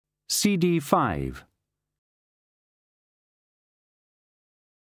CD 5.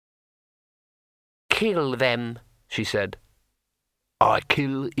 "Kill them," she said. "I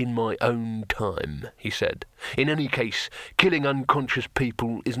kill in my own time," he said. "In any case, killing unconscious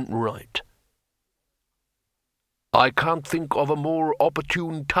people isn't right." "I can't think of a more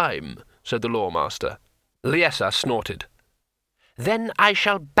opportune time," said the lawmaster. Liessa snorted. "Then I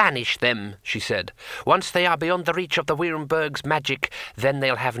shall banish them," she said. "Once they are beyond the reach of the Wyrmberg's magic, then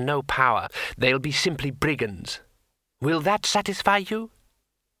they'll have no power. They'll be simply brigands. Will that satisfy you?"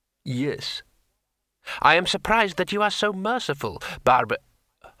 "Yes." "I am surprised that you are so merciful,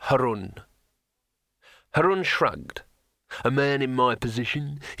 Harun." Harun shrugged. "A man in my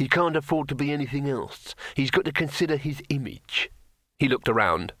position, he can't afford to be anything else. He's got to consider his image." He looked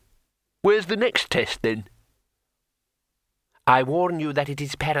around. "Where's the next test, then?" "I warn you that it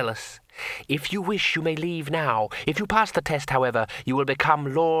is perilous. If you wish, you may leave now. If you pass the test, however, you will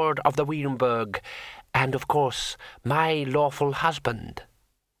become Lord of the Wyrmberg, and, of course, my lawful husband."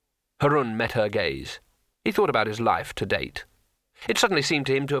 Harun met her gaze. He thought about his life to date. It suddenly seemed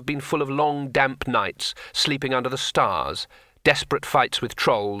to him to have been full of long, damp nights, sleeping under the stars, desperate fights with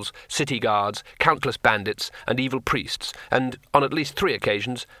trolls, city guards, countless bandits, and evil priests, and, on at least 3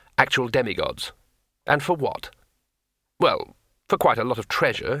 occasions, actual demigods. And for what? Well, for quite a lot of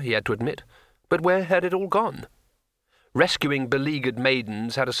treasure, he had to admit. But where had it all gone? Rescuing beleaguered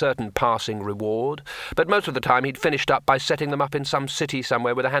maidens had a certain passing reward, but most of the time he'd finished up by setting them up in some city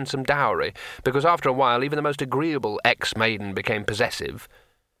somewhere with a handsome dowry, because after a while even the most agreeable ex-maiden became possessive,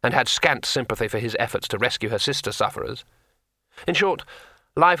 and had scant sympathy for his efforts to rescue her sister-sufferers. In short,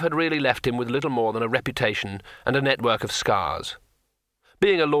 life had really left him with little more than a reputation and a network of scars.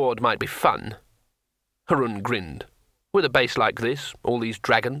 Being a lord might be fun. Harun grinned. With a base like this, all these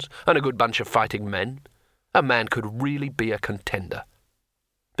dragons, and a good bunch of fighting men, a man could really be a contender.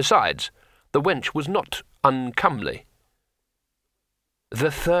 Besides, the wench was not uncomely.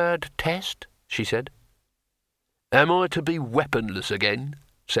 "The 3rd test?" she said. "Am I to be weaponless again?"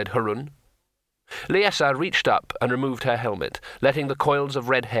 said Harun. Liessa reached up and removed her helmet, letting the coils of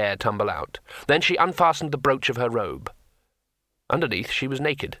red hair tumble out. Then she unfastened the brooch of her robe. Underneath she was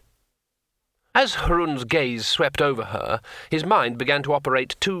naked. As Harun's gaze swept over her, his mind began to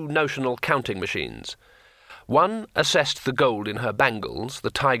operate 2 notional counting machines. One assessed the gold in her bangles,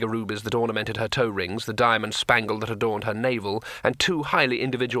 the tiger rubies that ornamented her toe rings, the diamond spangle that adorned her navel, and 2 highly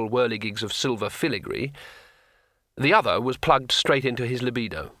individual whirligigs of silver filigree. The other was plugged straight into his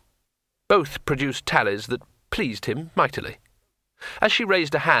libido. Both produced tallies that pleased him mightily. As she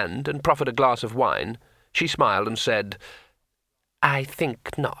raised a hand and proffered a glass of wine, she smiled and said, "I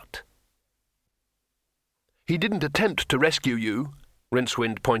think not." "He didn't attempt to rescue you,"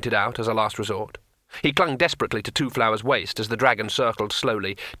 Rincewind pointed out as a last resort. He clung desperately to Two Flower's waist as the dragon circled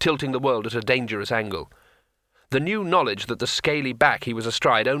slowly, tilting the world at a dangerous angle. The new knowledge that the scaly back he was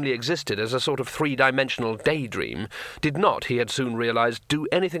astride only existed as a sort of 3-dimensional daydream did not, he had soon realized, do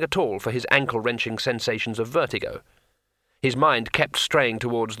anything at all for his ankle-wrenching sensations of vertigo. His mind kept straying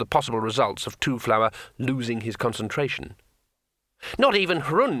towards the possible results of Two Flower losing his concentration. "Not even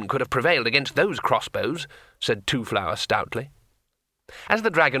Hrun could have prevailed against those crossbows," said Two Flower stoutly. As the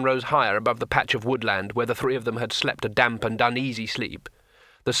dragon rose higher above the patch of woodland where the 3 of them had slept a damp and uneasy sleep,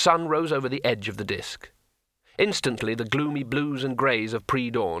 the sun rose over the edge of the disk. Instantly the gloomy blues and greys of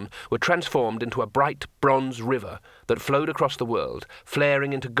pre-dawn were transformed into a bright bronze river that flowed across the world,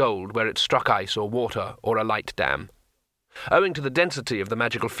 flaring into gold where it struck ice or water or a light dam. Owing to the density of the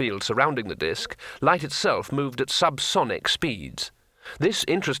magical field surrounding the disk, light itself moved at subsonic speeds. This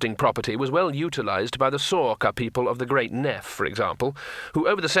interesting property was well utilized by the Sorka people of the Great Nef, for example, who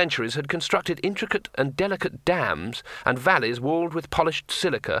over the centuries had constructed intricate and delicate dams and valleys walled with polished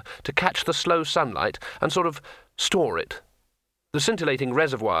silica to catch the slow sunlight and sort of store it. The scintillating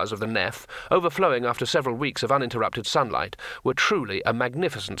reservoirs of the Nef, overflowing after several weeks of uninterrupted sunlight, were truly a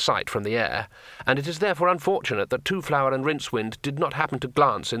magnificent sight from the air, and it is therefore unfortunate that Two Flower and Rincewind did not happen to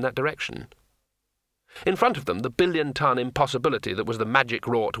glance in that direction. In front of them, the 1,000,000,000-ton impossibility that was the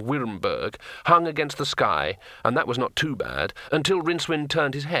magic-wrought Wyrmberg hung against the sky, and that was not too bad, until Rincewind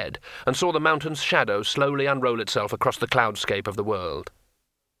turned his head and saw the mountain's shadow slowly unroll itself across the cloudscape of the world.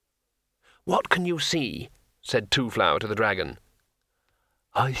 "What can you see?" said Two Flower to the dragon.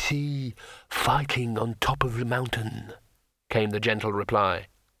 "I see fighting on top of the mountain," came the gentle reply.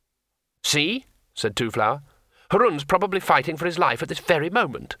 "See?" said Two Flower. "Harun's probably fighting for his life at this very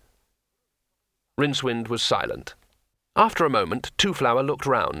moment." Rincewind was silent. After a moment, Two Flower looked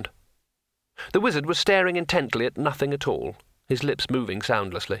round. The wizard was staring intently at nothing at all, his lips moving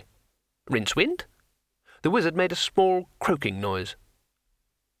soundlessly. "Rincewind?" The wizard made a small croaking noise.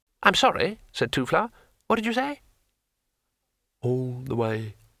 I'm sorry, said Two-Flower. What did you say? All the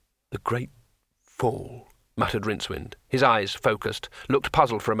way, the great fall, muttered Rincewind. His eyes, focused, looked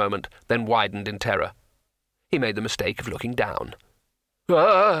puzzled for a moment, then widened in terror. He made the mistake of looking down.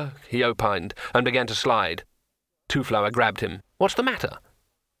 "Ah!" he opined, and began to slide. Two-Flower grabbed him. "What's the matter?"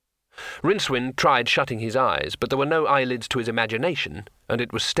 Rincewind tried shutting his eyes, but there were no eyelids to his imagination, and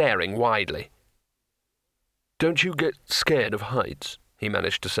it was staring widely. "Don't you get scared of heights?" he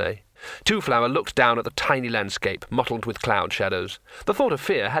managed to say. Two-Flower looked down at the tiny landscape, mottled with cloud shadows. The thought of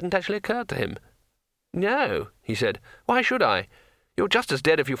fear hadn't actually occurred to him. "No," he said. "Why should I? You're just as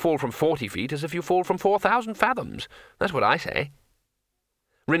dead if you fall from 40 feet as if you fall from 4,000 fathoms. That's what I say."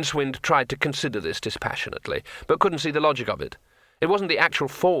 Rincewind tried to consider this dispassionately, but couldn't see the logic of it. It wasn't the actual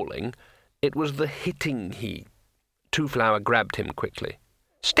falling, it was the hitting he... Two-Flower grabbed him quickly.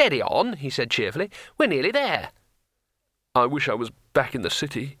 "Steady on," he said cheerfully. "We're nearly there." "I wish I was back in the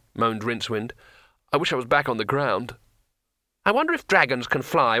city," moaned Rincewind. "I wish I was back on the ground." "I wonder if dragons can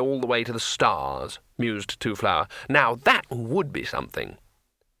fly all the way to the stars," mused Two-Flower. "Now that would be something."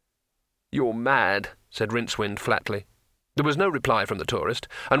 "You're mad," said Rincewind flatly. There was no reply from the tourist,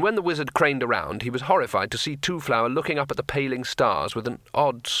 and when the wizard craned around, he was horrified to see Two-Flower looking up at the paling stars with an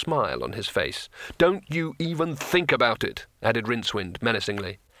odd smile on his face. "Don't you even think about it," added Rincewind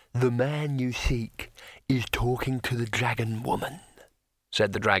menacingly. "The man you seek is talking to the dragon woman,"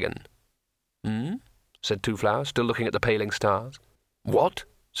 said the dragon. "Hmm?" said Two-Flower, still looking at the paling stars. "What?"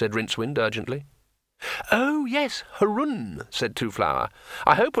 said Rincewind urgently. "Oh, yes, Hurun," said Two-Flower.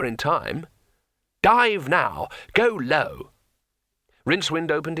 "I hope we're in time. Dive now! Go low!" Rincewind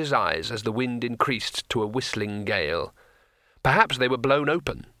opened his eyes as the wind increased to a whistling gale. Perhaps they were blown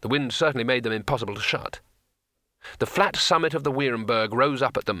open. The wind certainly made them impossible to shut. The flat summit of the Wierenberg rose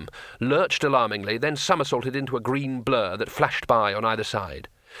up at them, lurched alarmingly, then somersaulted into a green blur that flashed by on either side.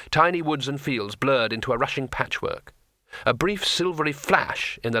 Tiny woods and fields blurred into a rushing patchwork. A brief silvery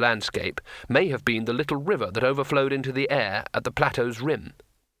flash in the landscape may have been the little river that overflowed into the air at the plateau's rim.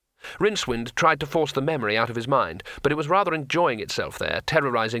 Rincewind tried to force the memory out of his mind, but it was rather enjoying itself there,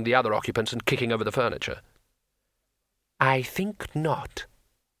 terrorizing the other occupants and kicking over the furniture. "I think not,"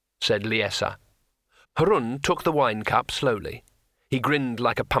 said Liessa. Hurun took the wine cup slowly. He grinned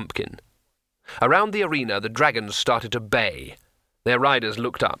like a pumpkin. Around the arena the dragons started to bay. Their riders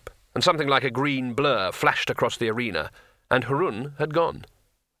looked up, and something like a green blur flashed across the arena, and Hurun had gone.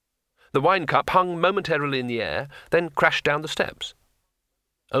 The wine cup hung momentarily in the air, then crashed down the steps.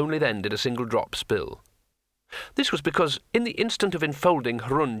 Only then did a single drop spill. This was because, in the instant of enfolding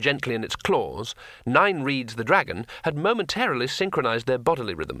Hurun gently in its claws, Nine Reeds the dragon had momentarily synchronized their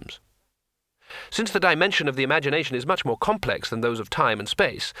bodily rhythms. Since the dimension of the imagination is much more complex than those of time and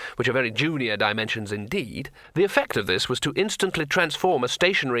space, which are very junior dimensions indeed, the effect of this was to instantly transform a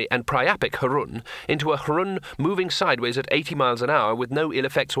stationary and priapic Hurun into a Hurun moving sideways at 80 miles an hour with no ill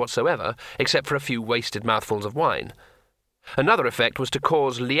effects whatsoever, except for a few wasted mouthfuls of wine. Another effect was to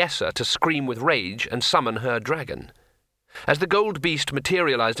cause Liessa to scream with rage and summon her dragon. As the gold beast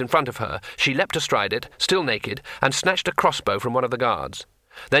materialized in front of her, she leapt astride it, still naked, and snatched a crossbow from one of the guards.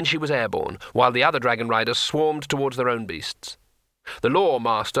 Then she was airborne, while the other dragon riders swarmed towards their own beasts. The Law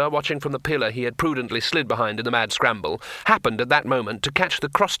Master, watching from the pillar he had prudently slid behind in the mad scramble, happened at that moment to catch the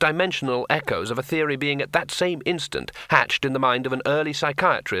cross-dimensional echoes of a theory being at that same instant hatched in the mind of an early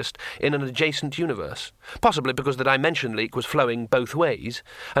psychiatrist in an adjacent universe, possibly because the dimension leak was flowing both ways,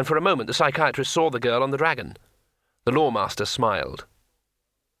 and for a moment the psychiatrist saw the girl on the dragon. The Law Master smiled.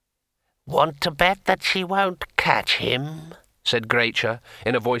 "Want to bet that she won't catch him?" said Gracher,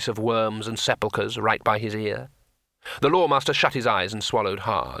 in a voice of worms and sepulchres right by his ear. The Lawmaster shut his eyes and swallowed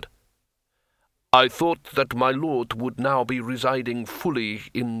hard. "I thought that my lord would now be residing fully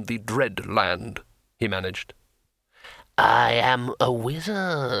in the Dread Land," he managed. "I am a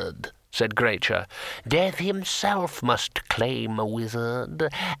wizard," said Gracher. "Death himself must claim a wizard,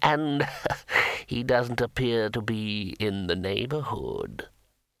 and he doesn't appear to be in the neighborhood."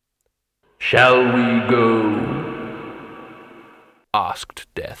 "Shall we go?" asked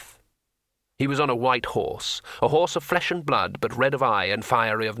Death. He was on a white horse, a horse of flesh and blood, but red of eye and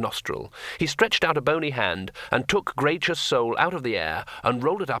fiery of nostril. He stretched out a bony hand and took Gracher's soul out of the air and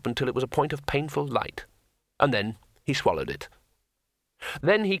rolled it up until it was a point of painful light. And then he swallowed it.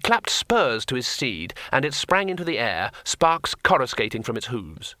 Then he clapped spurs to his steed, and it sprang into the air, sparks coruscating from its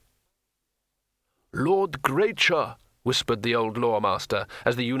hooves. "Lord Gracher," whispered the old Lawmaster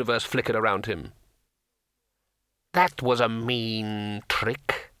as the universe flickered around him. "That was a mean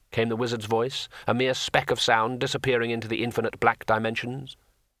trick," came the wizard's voice, a mere speck of sound disappearing into the infinite black dimensions.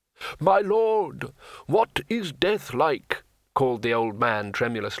 "My lord, what is death like?" called the old man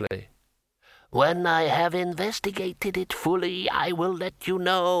tremulously. "When I have investigated it fully, I will let you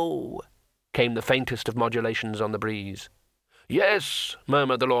know," came the faintest of modulations on the breeze. "Yes,"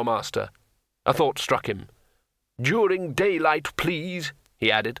 murmured the lawmaster. A thought struck him. "During daylight, please,"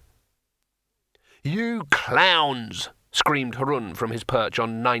 he added. "You clowns!" screamed Harun from his perch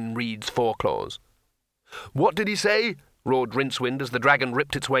on Nine Reed's foreclaws. "What did he say?" roared Rincewind as the dragon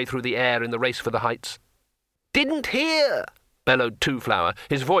ripped its way through the air in the race for the heights. "Didn't hear," bellowed Two-Flower,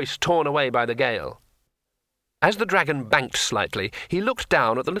 his voice torn away by the gale. As the dragon banked slightly, he looked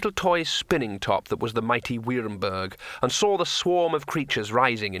down at the little toy spinning top that was the mighty Wurmberg, and saw the swarm of creatures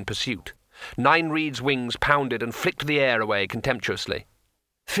rising in pursuit. Nine Reed's wings pounded and flicked the air away contemptuously.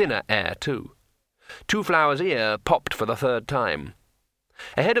 Thinner air, too. Two-Flower's ear popped for the third time.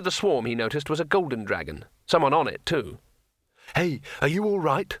 Ahead of the swarm, he noticed, was a golden dragon. Someone on it, too. "Hey, are you all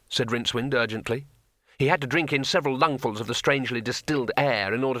right?" said Rincewind urgently. He had to drink in several lungfuls of the strangely distilled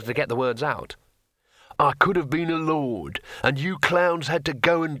air in order to get the words out. "I could have been a lord, and you clowns had to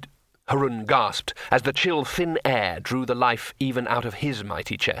go and—" Harun gasped, as the chill thin air drew the life even out of his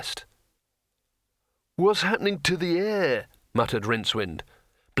mighty chest. "What's happening to the air?" muttered Rincewind.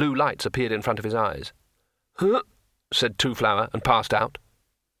 Blue lights appeared in front of his eyes. "Huh?" said Two-Flower, and passed out.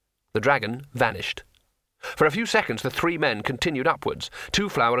 The dragon vanished. For a few seconds the three men continued upwards,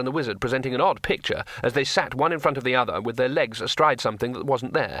 Two-Flower and the wizard presenting an odd picture as they sat one in front of the other with their legs astride something that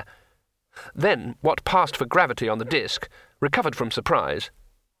wasn't there. Then what passed for gravity on the disc recovered from surprise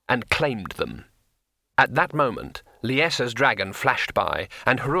and claimed them. At that moment, Liessa's dragon flashed by,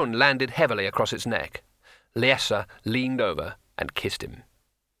 and Harun landed heavily across its neck. Liessa leaned over and kissed him.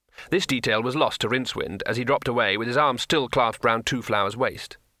 This detail was lost to Rincewind as he dropped away with his arm still clasped round Two-Flower's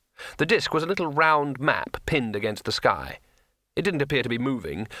waist. The disc was a little round map pinned against the sky. It didn't appear to be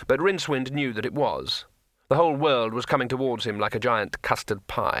moving, but Rincewind knew that it was. The whole world was coming towards him like a giant custard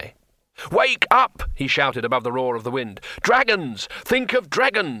pie. "Wake up!" he shouted above the roar of the wind. "Dragons! Think of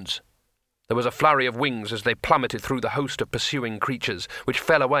dragons!" There was a flurry of wings as they plummeted through the host of pursuing creatures, which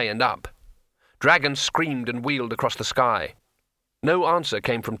fell away and up. Dragons screamed and wheeled across the sky. No answer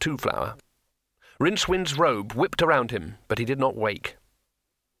came from Two-Flower. Rincewind's robe whipped around him, but he did not wake.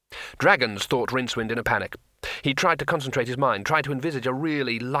 Dragons, thought Rincewind in a panic. He tried to concentrate his mind, tried to envisage a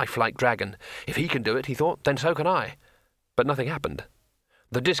really lifelike dragon. If he can do it, he thought, then so can I. But nothing happened.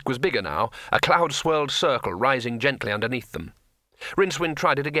 The disc was bigger now, a cloud-swirled circle rising gently underneath them. Rincewind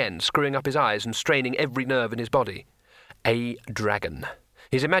tried it again, screwing up his eyes and straining every nerve in his body. A dragon.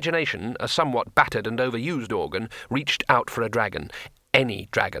 His imagination, a somewhat battered and overused organ, reached out for a dragon. Any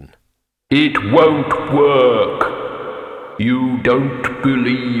dragon. "It won't work. You don't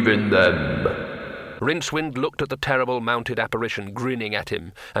believe in them." Rincewind looked at the terrible mounted apparition grinning at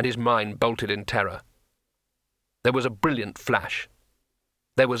him, and his mind bolted in terror. There was a brilliant flash.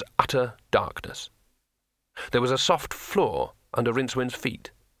 There was utter darkness. There was a soft floor under Rincewind's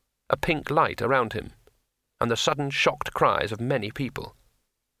feet, a pink light around him, and the sudden shocked cries of many people.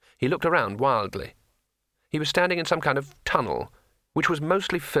 He looked around wildly. He was standing in some kind of tunnel, which was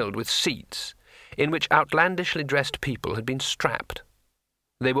mostly filled with seats, in which outlandishly dressed people had been strapped.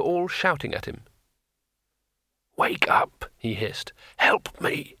 They were all shouting at him. "Wake up," he hissed. "Help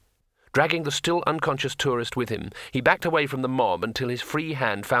me." Dragging the still unconscious tourist with him, he backed away from the mob until his free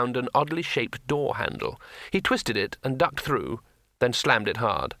hand found an oddly shaped door handle. He twisted it and ducked through, then slammed it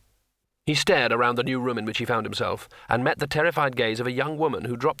hard. He stared around the new room in which he found himself, and met the terrified gaze of a young woman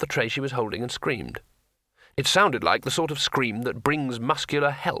who dropped the tray she was holding and screamed. It sounded like the sort of scream that brings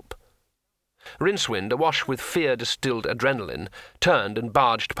muscular help. Rincewind, awash with fear-distilled adrenaline, turned and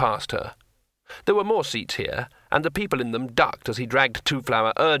barged past her. There were more seats here, and the people in them ducked as he dragged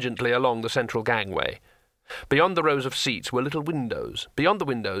Two-Flower urgently along the central gangway. Beyond the rows of seats were little windows. Beyond the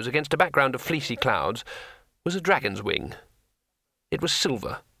windows, against a background of fleecy clouds, was a dragon's wing. It was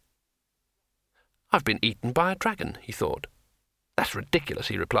silver. "I've been eaten by a dragon," he thought. "That's ridiculous,"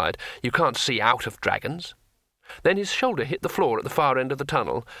 he replied. "You can't see out of dragons." Then his shoulder hit the floor at the far end of the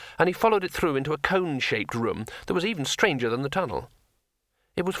tunnel, and he followed it through into a cone-shaped room that was even stranger than the tunnel.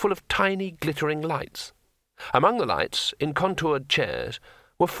 It was full of tiny, glittering lights. Among the lights, in contoured chairs,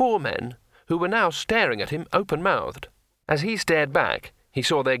 were 4 men who were now staring at him open-mouthed. As he stared back, he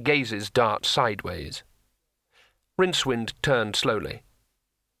saw their gazes dart sideways. Rincewind turned slowly.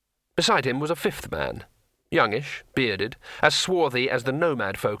 Beside him was a 5th man, youngish, bearded, as swarthy as the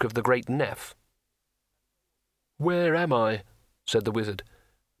nomad folk of the Great Neff. "Where am I?" said the wizard.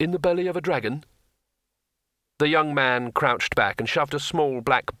 "In the belly of a dragon?" The young man crouched back and shoved a small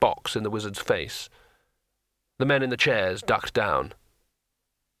black box in the wizard's face. The men in the chairs ducked down.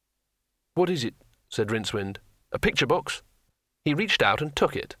 "What is it?" said Rincewind. "A picture box?" He reached out and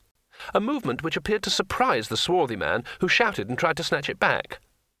took it, a movement which appeared to surprise the swarthy man, who shouted and tried to snatch it back.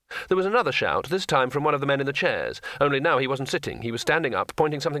 There was another shout, this time from one of the men in the chairs, only now he wasn't sitting. He was standing up,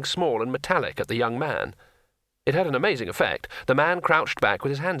 pointing something small and metallic at the young man. It had an amazing effect. The man crouched back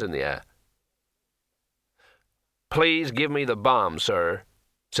with his hands in the air. "Please give me the bomb, sir,"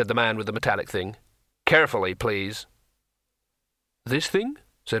 said the man with the metallic thing. "Carefully, please." "This thing?"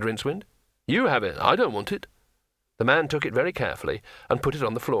 said Rincewind. "You have it. I don't want it." The man took it very carefully and put it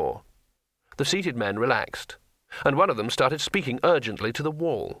on the floor. The seated men relaxed, and one of them started speaking urgently to the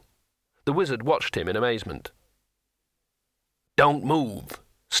wall. The wizard watched him in amazement. "Don't move,"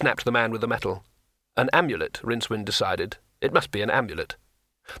 snapped the man with the metal. An amulet, Rincewind decided. It must be an amulet.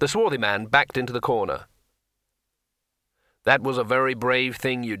 The swarthy man backed into the corner. "That was a very brave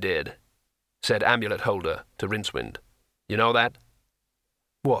thing you did," said amulet holder to Rincewind. "You know that?"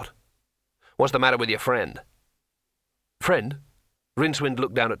 "What?" "What's the matter with your friend?" "Friend?" Rincewind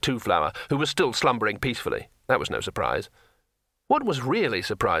looked down at Two-Flower, who was still slumbering peacefully. That was no surprise. What was really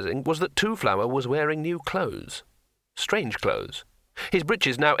surprising was that Two-Flower was wearing new clothes. Strange clothes. His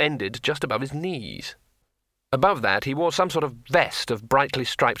breeches now ended just above his knees. Above that he wore some sort of vest of brightly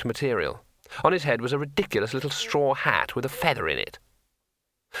striped material. On his head was a ridiculous little straw hat with a feather in it.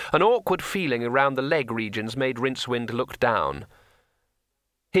 An awkward feeling around the leg regions made Rincewind look down.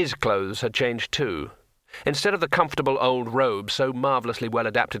 His clothes had changed too. Instead of the comfortable old robe so marvellously well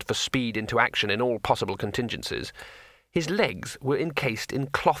adapted for speed into action in all possible contingencies, his legs were encased in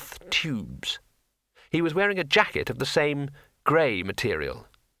cloth tubes. He was wearing a jacket of the same grey material.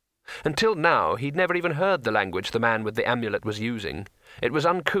 Until now he'd never even heard the language the man with the amulet was using. It was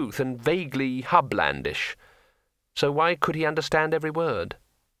uncouth and vaguely hublandish. So why could he understand every word?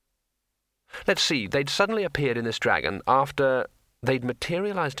 Let's see, they'd suddenly appeared in this dragon after... They'd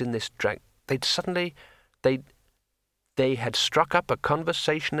materialized in this dragon... They had struck up a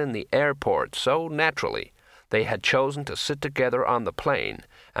conversation in the airport so naturally. They had chosen to sit together on the plane,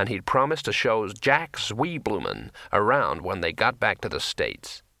 and he'd promised to show Jack Zweeblumen around when they got back to the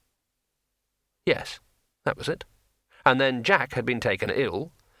States. Yes, that was it. And then Jack had been taken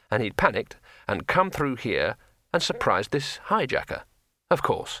ill, and he'd panicked and come through here and surprised this hijacker. Of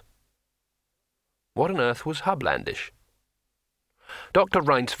course. What on earth was hublandish? Dr.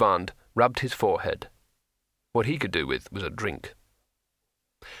 Reinswand rubbed his forehead. What he could do with was a drink.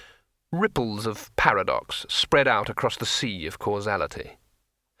 Ripples of paradox spread out across the sea of causality.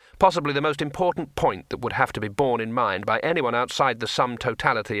 Possibly the most important point that would have to be borne in mind by anyone outside the sum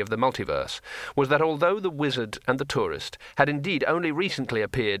totality of the multiverse was that although the wizard and the tourist had indeed only recently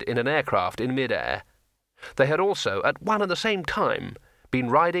appeared in an aircraft in mid-air, they had also, at one and the same time, been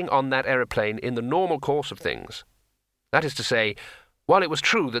riding on that aeroplane in the normal course of things. That is to say, while it was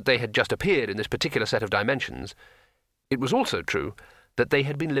true that they had just appeared in this particular set of dimensions, it was also true that they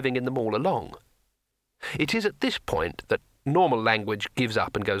had been living in them all along. It is at this point that normal language gives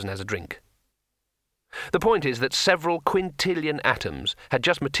up and goes and has a drink. The point is that several quintillion atoms had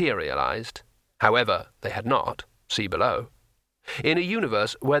just materialized, however they had not, see below, in a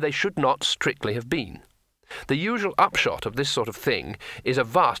universe where they should not strictly have been. The usual upshot of this sort of thing is a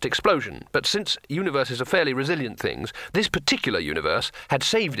vast explosion, but since universes are fairly resilient things, this particular universe had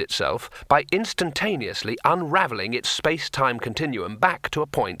saved itself by instantaneously unravelling its space-time continuum back to a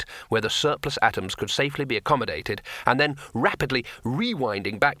point where the surplus atoms could safely be accommodated, and then rapidly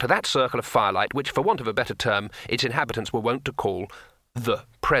rewinding back to that circle of firelight which, for want of a better term, its inhabitants were wont to call the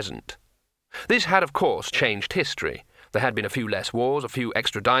present. This had, of course, changed history. There had been a few less wars, a few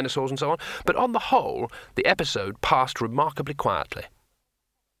extra dinosaurs and so on, but on the whole, the episode passed remarkably quietly.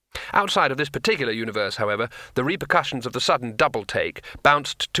 Outside of this particular universe, however, the repercussions of the sudden double-take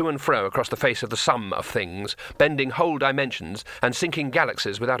bounced to and fro across the face of the sum of things, bending whole dimensions and sinking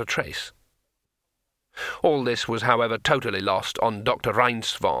galaxies without a trace. All this was, however, totally lost on Dr.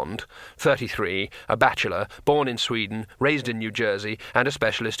 Reinswand, 33, a bachelor, born in Sweden, raised in New Jersey, and a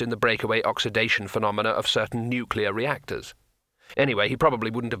specialist in the breakaway oxidation phenomena of certain nuclear reactors. Anyway, he probably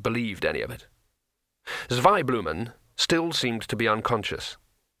wouldn't have believed any of it. Zweeblumen still seemed to be unconscious.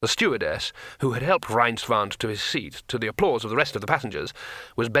 The stewardess, who had helped Reinswand to his seat, to the applause of the rest of the passengers,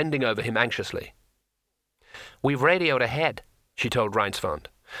 was bending over him anxiously. "We've radioed ahead," she told Reinswand.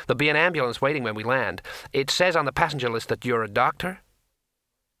 "There'll be an ambulance waiting when we land. It says on the passenger list that you're a doctor."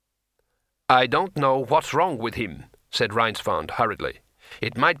 "I don't know what's wrong with him," said Reinswand hurriedly.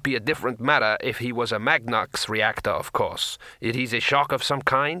 "It might be a different matter if he was a Magnox reactor, of course. It is a shock of some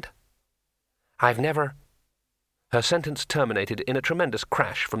kind?" "I've never—" Her sentence terminated in a tremendous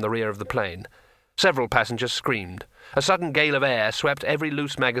crash from the rear of the plane. Several passengers screamed. A sudden gale of air swept every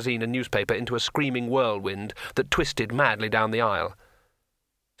loose magazine and newspaper into a screaming whirlwind that twisted madly down the aisle.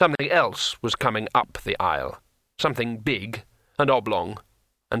 Something else was coming up the aisle. Something big and oblong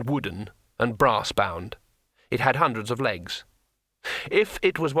and wooden and brass-bound. It had hundreds of legs. If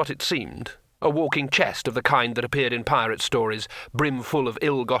it was what it seemed, a walking chest of the kind that appeared in pirate stories, brimful of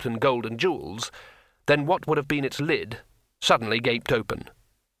ill-gotten gold and jewels, then what would have been its lid suddenly gaped open.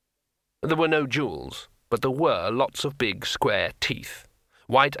 There were no jewels, but there were lots of big square teeth,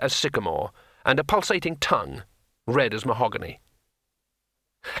 white as sycamore, and a pulsating tongue, red as mahogany.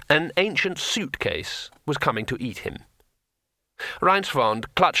 An ancient suitcase was coming to eat him. Reinswand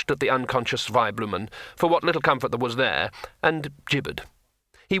clutched at the unconscious Weiblumen for what little comfort there was there, and gibbered.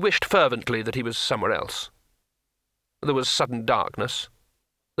 He wished fervently that he was somewhere else. There was sudden darkness.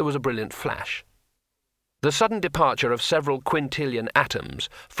 There was a brilliant flash. The sudden departure of several quintillion atoms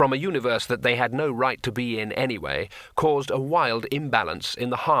from a universe that they had no right to be in anyway caused a wild imbalance in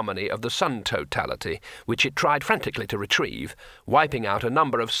the harmony of the sun totality, which it tried frantically to retrieve, wiping out a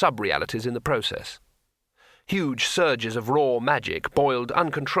number of sub-realities in the process. Huge surges of raw magic boiled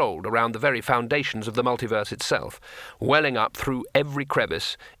uncontrolled around the very foundations of the multiverse itself, welling up through every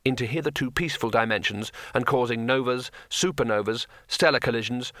crevice into hitherto peaceful dimensions and causing novas, supernovas, stellar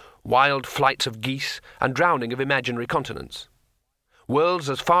collisions, wild flights of geese, and drowning of imaginary continents. Worlds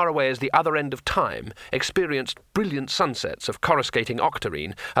as far away as the other end of time experienced brilliant sunsets of coruscating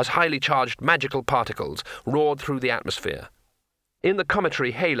octarine as highly charged magical particles roared through the atmosphere. In the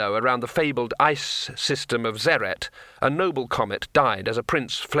cometary halo around the fabled ice system of Zeret, a noble comet died as a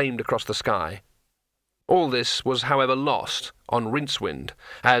prince flamed across the sky. All this was, however, lost on Rincewind,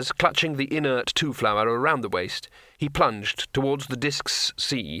 as, clutching the inert two-flower around the waist, he plunged towards the disk's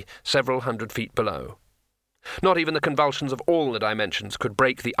sea several hundred feet below. Not even the convulsions of all the dimensions could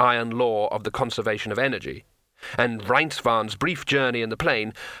break the iron law of the conservation of energy, and Reinswand's brief journey in the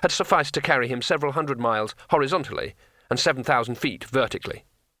plane had sufficed to carry him several hundred miles horizontally and 7,000 feet vertically.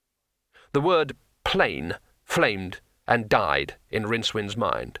 The word plane flamed and died in Rincewind's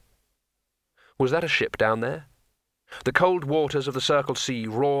mind. Was that a ship down there? The cold waters of the Circled Sea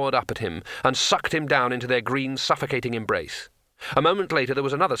roared up at him and sucked him down into their green, suffocating embrace. A moment later there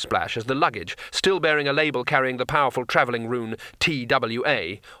was another splash as the luggage, still bearing a label carrying the powerful travelling rune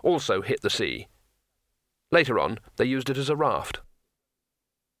TWA, also hit the sea. Later on, they used it as a raft.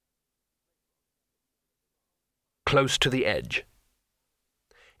 Close to the edge.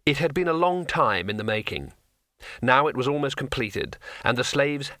 It had been a long time in the making. Now it was almost completed, and the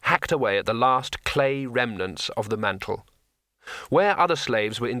slaves hacked away at the last clay remnants of the mantle. Where other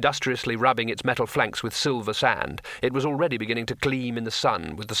slaves were industriously rubbing its metal flanks with silver sand, it was already beginning to gleam in the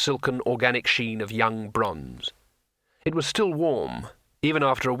sun with the silken organic sheen of young bronze. It was still warm, even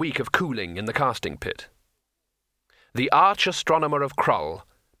after a week of cooling in the casting pit. The arch-astronomer of Krull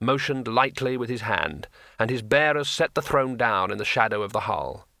motioned lightly with his hand, and his bearers set the throne down in the shadow of the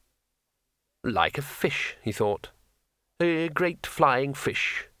hull. Like a fish, he thought. A great flying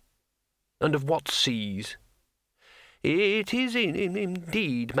fish. And of what seas? It is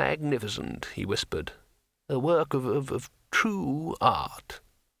indeed magnificent, he whispered. A work of true art.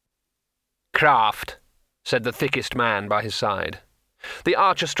 Craft, said the thickest man by his side. The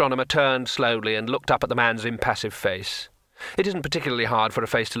arch-astronomer turned slowly and looked up at the man's impassive face. It isn't particularly hard for a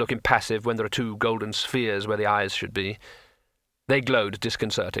face to look impassive when there are two golden spheres where the eyes should be. They glowed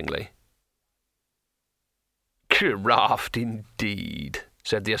disconcertingly. Craft indeed,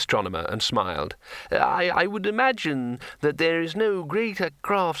 said the astronomer, and smiled. I would imagine that there is no greater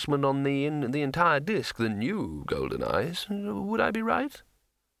craftsman on the entire disk than you, Golden Eyes. Would I be right?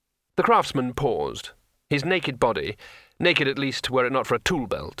 The craftsman paused. His naked body, naked at least were it not for a tool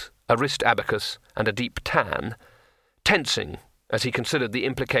belt, a wrist abacus, and a deep tan, tensing as he considered the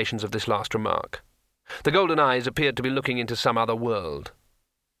implications of this last remark. The golden eyes appeared to be looking into some other world.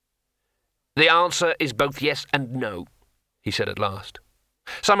 The answer is both yes and no, he said at last.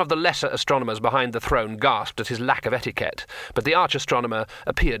 Some of the lesser astronomers behind the throne gasped at his lack of etiquette, but the arch-astronomer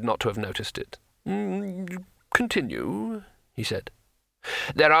appeared not to have noticed it. Continue, he said.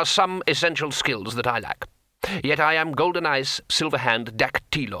 There are some essential skills that I lack. Yet I am Golden Eyes Silverhand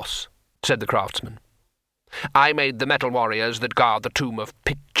Dactylos, said the craftsman. I made the metal warriors that guard the tomb of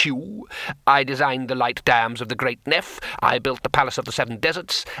Pichu. I designed the light dams of the Great Neph. I built the Palace of the Seven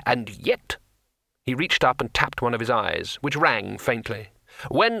Deserts. And yet... He reached up and tapped one of his eyes, which rang faintly.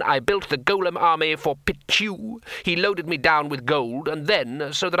 When I built the golem army for Pichu, he loaded me down with gold, and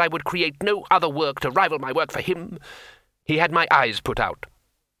then, so that I would create no other work to rival my work for him, he had my eyes put out.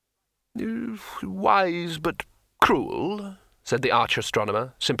 Wise but cruel, said the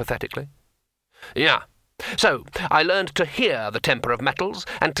arch-astronomer sympathetically. Yeah. So, I learned to hear the temper of metals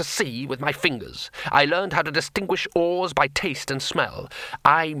and to see with my fingers. I learned how to distinguish ores by taste and smell.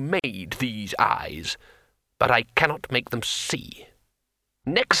 I made these eyes, but I cannot make them see.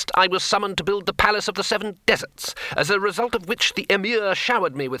 Next, I was summoned to build the Palace of the Seven Deserts, as a result of which the Emir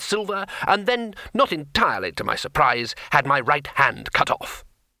showered me with silver, and then, not entirely to my surprise, had my right hand cut off.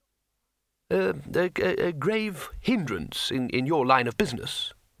 A grave hindrance in your line of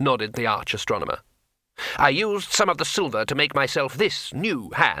business, nodded the arch-astronomer. I used some of the silver to make myself this new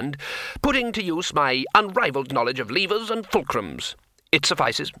hand, putting to use my unrivalled knowledge of levers and fulcrums. It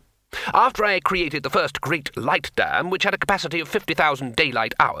suffices. After I created the first great light dam, which had a capacity of 50,000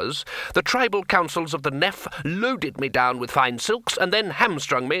 daylight hours, the tribal councils of the Neph loaded me down with fine silks and then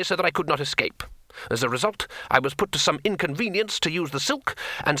hamstrung me so that I could not escape. As a result, I was put to some inconvenience to use the silk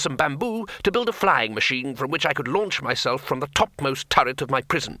and some bamboo to build a flying machine from which I could launch myself from the topmost turret of my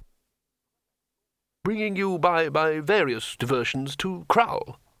prison. Bringing you by various diversions to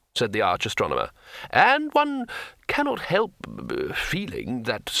Krull, said the arch-astronomer, and one cannot help feeling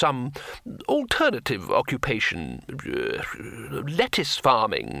that some alternative occupation, lettuce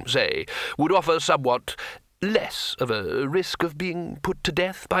farming, say, would offer somewhat less of a risk of being put to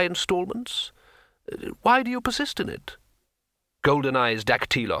death by installments. Why do you persist in it? Golden Eyes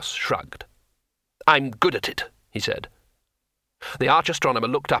Dactylos shrugged. I'm good at it, he said. The arch-astronomer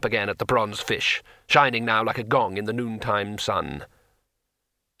looked up again at the bronze fish, shining now like a gong in the noontime sun.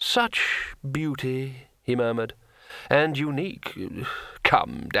 Such beauty, he murmured, and unique.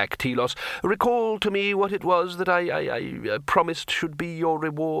 Come, Dactylos, recall to me what it was that I promised should be your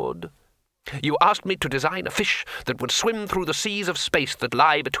reward. You asked me to design a fish that would swim through the seas of space that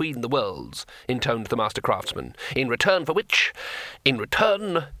lie between the worlds, intoned the master craftsman, in return for which...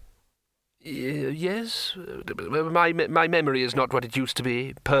 Yes? My memory is not what it used to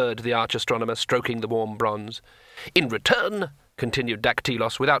be, purred the arch-astronomer, stroking the warm bronze. In return, continued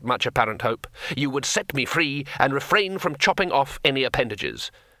Dactylos without much apparent hope, you would set me free and refrain from chopping off any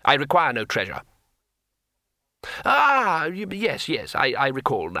appendages. I require no treasure. Ah, yes, I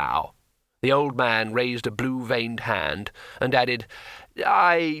recall now. The old man raised a blue-veined hand and added,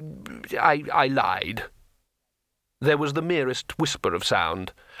 I lied. There was the merest whisper of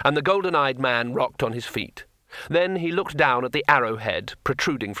sound, and the golden-eyed man rocked on his feet. Then he looked down at the arrowhead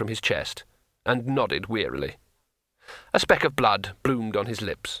protruding from his chest, and nodded wearily. A speck of blood bloomed on his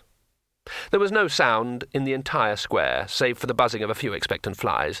lips. There was no sound in the entire square, save for the buzzing of a few expectant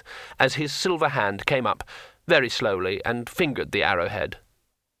flies, as his silver hand came up very slowly and fingered the arrowhead.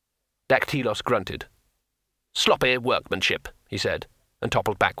 Dactylos grunted. Sloppy workmanship, he said, and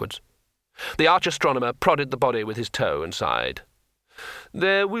toppled backwards. The arch-astronomer prodded the body with his toe and sighed.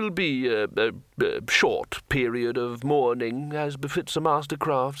 There will be a short period of mourning, as befits a master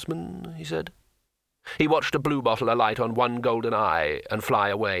craftsman, he said. He watched a blue bottle alight on one golden eye and fly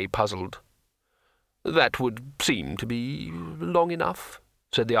away, puzzled. That would seem to be long enough,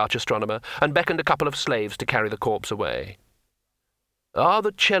 said the arch-astronomer, and beckoned a couple of slaves to carry the corpse away. Are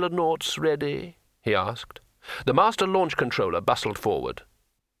the Chelonauts ready? He asked. The master launch controller bustled forward.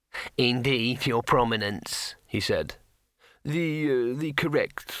 Indeed, your prominence, he said. The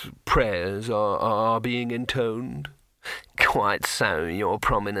correct prayers are being intoned. Quite so, your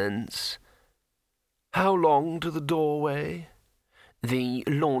prominence. How long to the doorway? The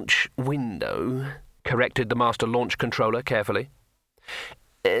launch window, corrected the master launch controller carefully.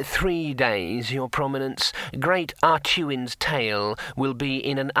 3 days, your prominence. Great Artuin's tail will be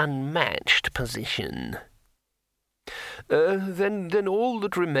in an unmatched position. Then all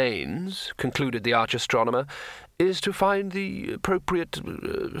that remains, concluded the arch-astronomer, is to find the appropriate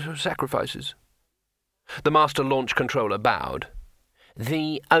sacrifices. The master launch controller bowed.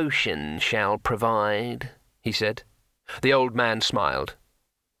 The ocean shall provide, he said. The old man smiled.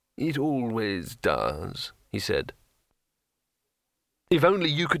 It always does, he said. If only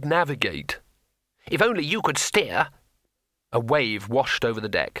you could navigate. If only you could steer. A wave washed over the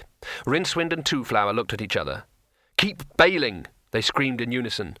deck. Rincewind and Twoflower looked at each other. Keep bailing, they screamed in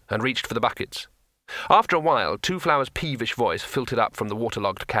unison and reached for the buckets. After a while, Twoflower's peevish voice filtered up from the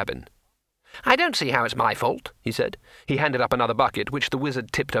waterlogged cabin. I don't see how it's my fault, he said. He handed up another bucket, which the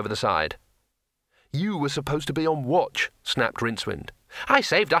wizard tipped over the side. You were supposed to be on watch, snapped Rincewind. I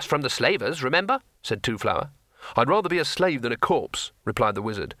saved us from the slavers, remember? Said Twoflower. I'd rather be a slave than a corpse, replied the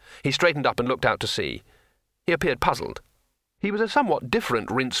wizard. He straightened up and looked out to sea. He appeared puzzled. He was a somewhat different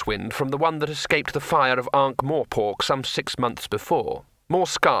Rincewind from the one that escaped the fire of Ankh-Morpork some 6 months before. More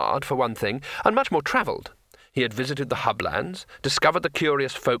scarred, for one thing, and much more travelled. He had visited the hublands, discovered the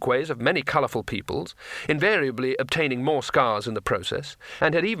curious folkways of many colourful peoples, invariably obtaining more scars in the process,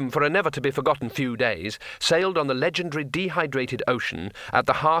 and had even, for a never-to-be-forgotten few days, sailed on the legendary dehydrated ocean at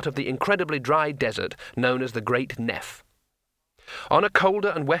the heart of the incredibly dry desert known as the Great Neff. On a colder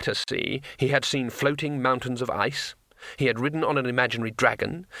and wetter sea, he had seen floating mountains of ice. He had ridden on an imaginary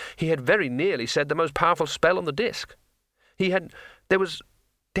dragon. He had very nearly said the most powerful spell on the disc. There was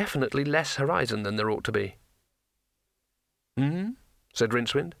definitely less horizon than there ought to be. Said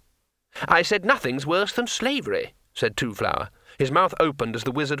Rincewind. I said nothing's worse than slavery, said Twoflower. His mouth opened as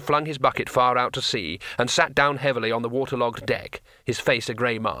the wizard flung his bucket far out to sea and sat down heavily on the waterlogged deck, his face a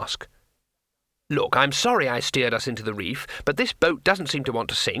grey mask. Look, I'm sorry I steered us into the reef, but this boat doesn't seem to want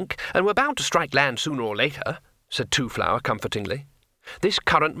to sink, and we're bound to strike land sooner or later, said Twoflower comfortingly. This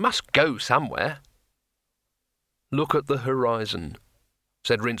current must go somewhere. Look at the horizon,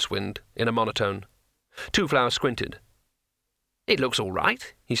 said Rincewind in a monotone. Twoflower squinted. It looks all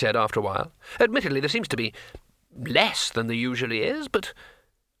right, he said after a while. Admittedly, there seems to be less than there usually is, but...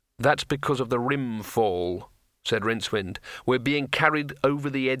 That's because of the rim fall, said Rincewind. We're being carried over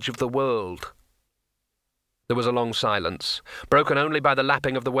the edge of the world. There was a long silence, broken only by the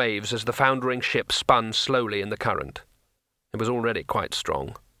lapping of the waves as the foundering ship spun slowly in the current. It was already quite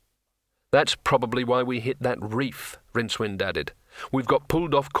strong. That's probably why we hit that reef, Rincewind added. We've got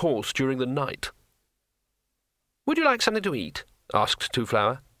pulled off course during the night. Would you like something to eat? Asked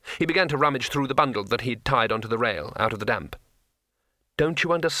Twoflower. He began to rummage through the bundle that he'd tied onto the rail, out of the damp. Don't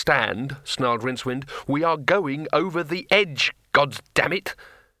you understand? Snarled Rincewind. We are going over the edge, goddamn-it!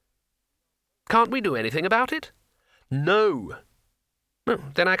 Can't we do anything about it? No. Oh,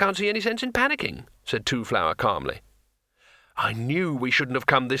 then I can't see any sense in panicking, said Twoflower calmly. I knew we shouldn't have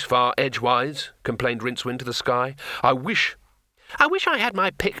come this far edgewise, complained Rincewind to the sky. I wish I had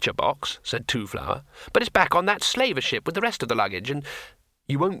my picture box, said Twoflower, but it's back on that slaver ship with the rest of the luggage, and...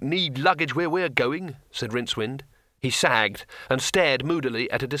 You won't need luggage where we're going, said Rincewind. He sagged and stared moodily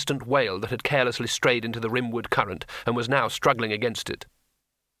at a distant whale that had carelessly strayed into the rimward current and was now struggling against it.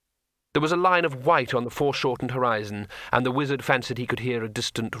 There was a line of white on the foreshortened horizon, and the wizard fancied he could hear a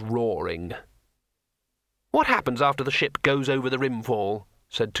distant roaring. What happens after the ship goes over the rimfall?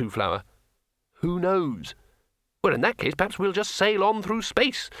 Said Twoflower. Who knows? Well, in that case, perhaps we'll just sail on through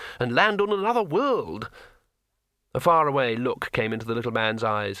space and land on another world. A faraway look came into the little man's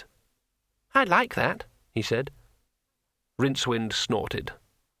eyes. I like that, he said. Rincewind snorted.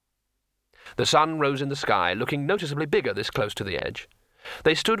 The sun rose in the sky, looking noticeably bigger this close to the edge.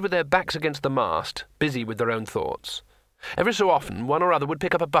 They stood with their backs against the mast, busy with their own thoughts. Every so often, one or other would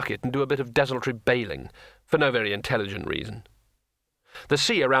pick up a bucket and do a bit of desultory bailing, for no very intelligent reason. The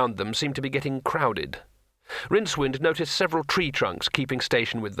sea around them seemed to be getting crowded. Rincewind noticed several tree trunks keeping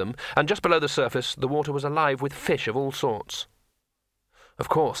station with them, and just below the surface the water was alive with fish of all sorts. Of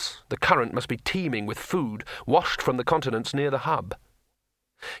course, the current must be teeming with food washed from the continents near the hub.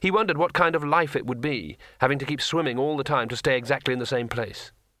 He wondered what kind of life it would be, having to keep swimming all the time to stay exactly in the same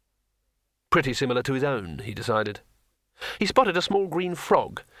place. Pretty similar to his own, he decided. He spotted a small green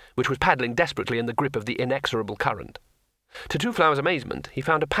frog, which was paddling desperately in the grip of the inexorable current. To Twoflower's amazement, he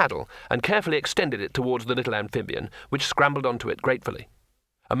found a paddle and carefully extended it towards the little amphibian, which scrambled onto it gratefully.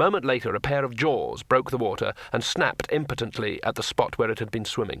 A moment later, a pair of jaws broke the water and snapped impotently at the spot where it had been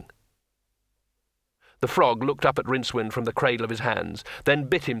swimming. The frog looked up at Rincewind from the cradle of his hands, then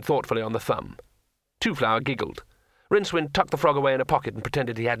bit him thoughtfully on the thumb. Twoflower giggled. Rincewind tucked the frog away in a pocket and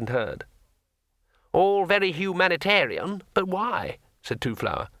pretended he hadn't heard. All very humanitarian, but why? Said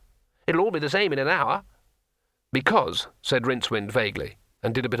Twoflower. It'll all be the same in an hour. Because, said Rincewind vaguely,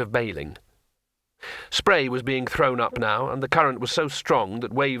 and did a bit of bailing. Spray was being thrown up now, and the current was so strong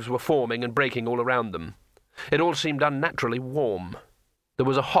that waves were forming and breaking all around them. It all seemed unnaturally warm. There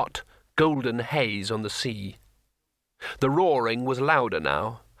was a hot, golden haze on the sea. The roaring was louder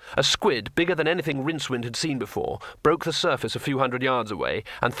now. A squid, bigger than anything Rincewind had seen before, broke the surface a few hundred yards away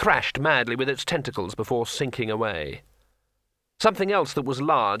and thrashed madly with its tentacles before sinking away. Something else that was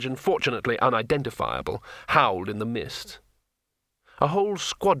large and fortunately unidentifiable howled in the mist. A whole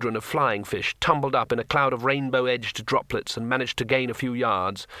squadron of flying fish tumbled up in a cloud of rainbow-edged droplets and managed to gain a few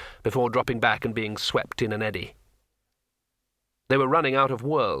yards before dropping back and being swept in an eddy. They were running out of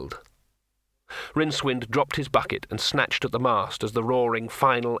world. Rincewind dropped his bucket and snatched at the mast as the roaring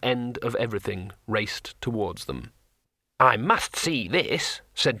final end of everything raced towards them. I must see this,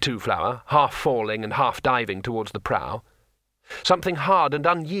 said Twoflower, half falling and half diving towards the prow. Something hard and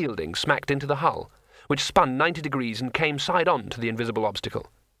unyielding smacked into the hull, which spun 90 degrees and came side-on to the invisible obstacle.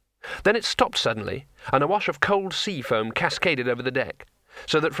 Then it stopped suddenly, and a wash of cold sea foam cascaded over the deck.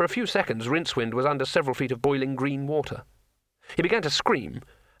 so that for a few seconds Rincewind was under several feet of boiling green water. He began to scream,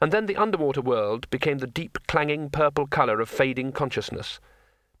 and then the underwater world became the deep, clanging purple colour of fading consciousness,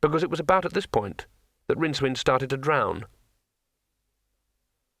 because it was about at this point that Rincewind started to drown.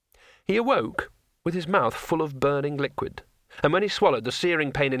 He awoke with his mouth full of burning liquid, and when he swallowed, the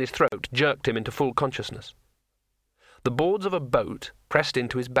searing pain in his throat jerked him into full consciousness. The boards of a boat pressed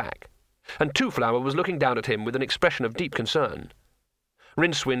into his back, and Two-Flower was looking down at him with an expression of deep concern.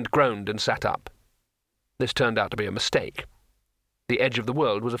 Rincewind groaned and sat up. This turned out to be a mistake. The edge of the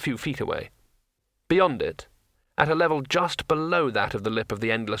world was a few feet away. Beyond it, at a level just below that of the lip of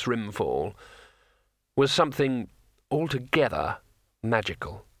the endless rimfall, was something altogether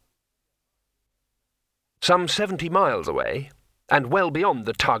magical. Some 70 miles away, and well beyond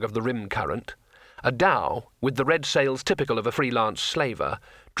the tug of the rim current, a dhow, with the red sails typical of a freelance slaver,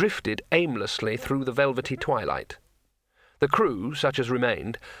 drifted aimlessly through the velvety twilight. The crew, such as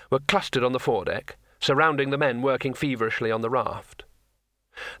remained, were clustered on the foredeck, surrounding the men working feverishly on the raft.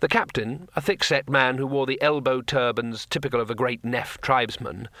 The captain, a thick-set man who wore the elbow turbans typical of a great Neff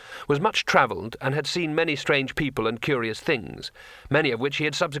tribesman, was much travelled and had seen many strange people and curious things, many of which he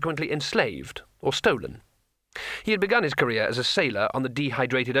had subsequently enslaved or stolen. He had begun his career as a sailor on the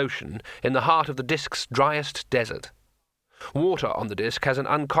dehydrated ocean in the heart of the disk's driest desert. Water on the disk has an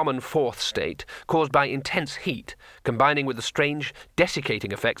uncommon fourth state caused by intense heat, combining with the strange,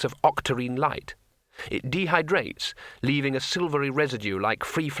 desiccating effects of octarine light. It dehydrates, leaving a silvery residue like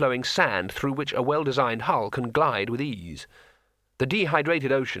free-flowing sand through which a well-designed hull can glide with ease. The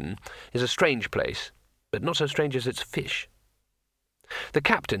dehydrated ocean is a strange place, but not so strange as its fish. The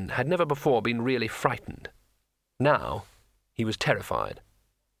captain had never before been really frightened. Now he was terrified.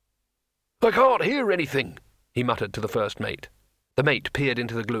 "I can't hear anything," he muttered to the first mate. The mate peered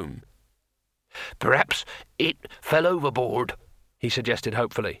into the gloom. "Perhaps it fell overboard," he suggested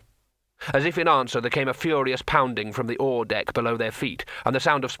hopefully. As if in answer there came a furious pounding from the oar deck below their feet, and the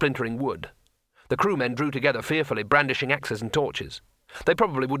sound of splintering wood. The crewmen drew together fearfully, brandishing axes and torches. They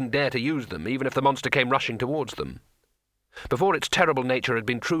probably wouldn't dare to use them, even if the monster came rushing towards them. Before its terrible nature had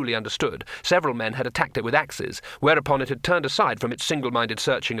been truly understood, several men had attacked it with axes, whereupon it had turned aside from its single-minded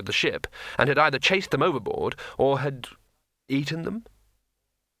searching of the ship, and had either chased them overboard, or had eaten them?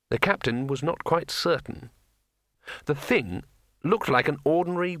 The captain was not quite certain. The thing looked like an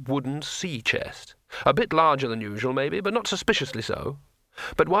ordinary wooden sea chest, a bit larger than usual, maybe, but not suspiciously so.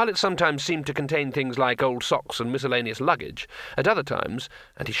 But while it sometimes seemed to contain things like old socks and miscellaneous luggage, at other times,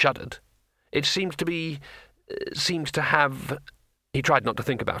 and he shuddered, it seemed to have... He tried not to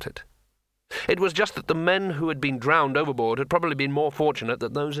think about it. It was just that the men who had been drowned overboard had probably been more fortunate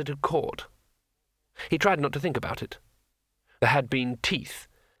than those it had caught. He tried not to think about it. There had been teeth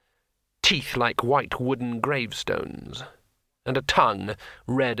like white wooden gravestones, and a tongue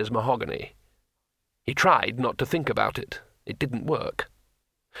red as mahogany. He tried not to think about it. It didn't work.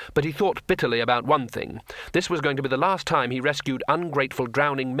 But he thought bitterly about one thing. This was going to be the last time he rescued ungrateful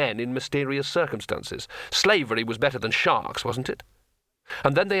drowning men in mysterious circumstances. Slavery was better than sharks, wasn't it?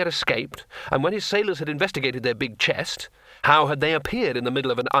 And then they had escaped, and when his sailors had investigated their big chest, how had they appeared in the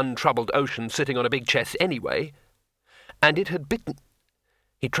middle of an untroubled ocean sitting on a big chest anyway? And it had bitten...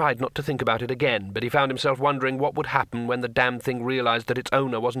 He tried not to think about it again, but he found himself wondering what would happen when the damned thing realized that its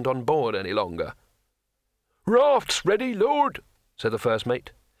owner wasn't on board any longer. "Rafts ready, Lord," said the first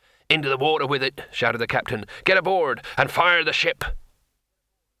mate. "Into the water with it," shouted the captain. "Get aboard, and fire the ship."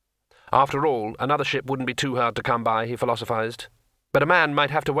 After all, another ship wouldn't be too hard to come by, he philosophized. But a man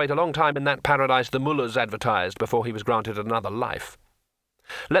might have to wait a long time in that paradise the mullahs advertised before he was granted another life.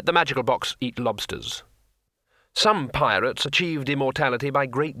 Let the magical box eat lobsters. Some pirates achieved immortality by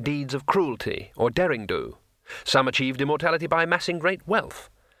great deeds of cruelty or daring-do. Some achieved immortality by amassing great wealth.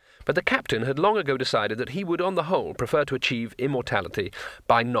 But the captain had long ago decided that he would, on the whole, prefer to achieve immortality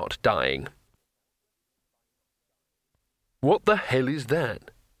by not dying. "What the hell is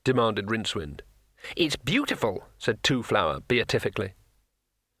that?" demanded Rincewind. "It's beautiful," said Two-Flower beatifically.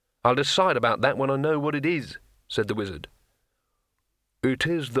 "I'll decide about that when I know what it is," said the wizard. "It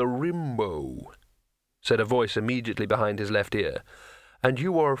is the Rimbo," said a voice immediately behind his left ear, "and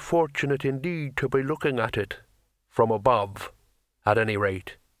you are fortunate indeed to be looking at it, from above, at any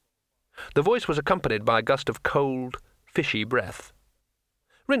rate." The voice was accompanied by a gust of cold, fishy breath.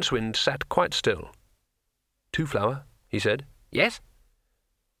 Rincewind sat quite still. "Two-Flower," he said. "Yes?"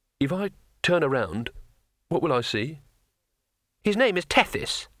 "If I turn around, what will I see?" "His name is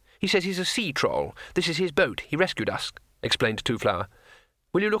Tethys. He says he's a sea troll. This is his boat. He rescued us," explained Two-Flower.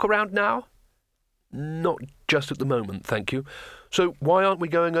 "Will you look around now?" "Not just at the moment, thank you. So why aren't we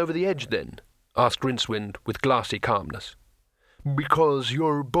going over the edge, then?" asked Rincewind with glassy calmness. Because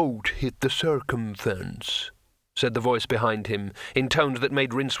your boat hit the circumfence, said the voice behind him, in tones that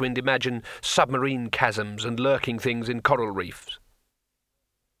made Rincewind imagine submarine chasms and lurking things in coral reefs.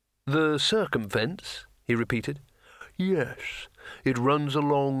 "The circumfence?" he repeated. "Yes, it runs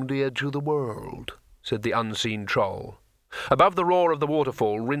along the edge of the world," said the unseen troll. Above the roar of the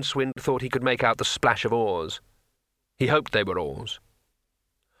waterfall, Rincewind thought he could make out the splash of oars. He hoped they were oars.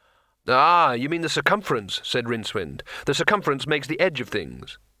 "Ah, you mean the circumference," said Rincewind. "The circumference makes the edge of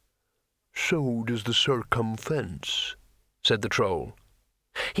things." "So does the circumfence," said the troll.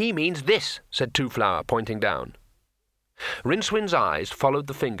 "He means this," said Two-Flower, pointing down. Rincewind's eyes followed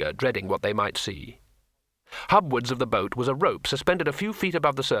the finger, dreading what they might see. Hubwards of the boat was a rope suspended a few feet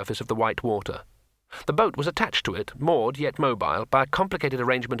above the surface of the white water. The boat was attached to it, moored yet mobile, by a complicated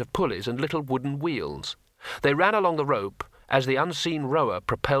arrangement of pulleys and little wooden wheels. They ran along the rope as the unseen rower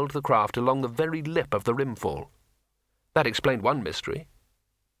propelled the craft along the very lip of the rimfall. That explained one mystery.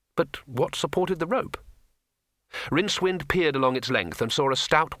 But what supported the rope? Rincewind peered along its length and saw a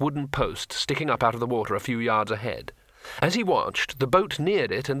stout wooden post sticking up out of the water a few yards ahead. As he watched, the boat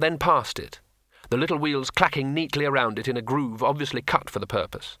neared it and then passed it, the little wheels clacking neatly around it in a groove obviously cut for the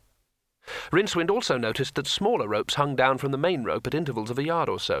purpose. Rincewind also noticed that smaller ropes hung down from the main rope at intervals of a yard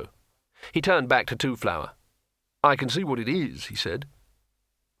or so. He turned back to Two-Flower. "I can see what it is," he said.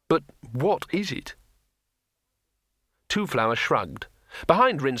 "But what is it?" Two-Flower shrugged.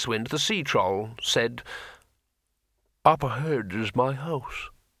 Behind Rincewind, the sea troll said, "Up ahead is my house.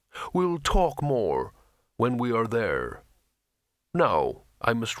 We'll talk more when we are there. Now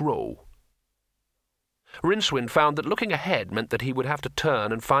I must row." Rincewind found that looking ahead meant that he would have to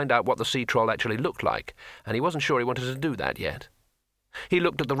turn and find out what the sea troll actually looked like, and he wasn't sure he wanted to do that yet. He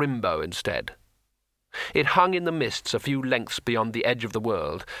looked at the rimbow instead. It hung in the mists a few lengths beyond the edge of the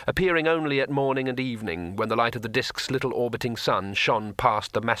world, appearing only at morning and evening when the light of the disk's little orbiting sun shone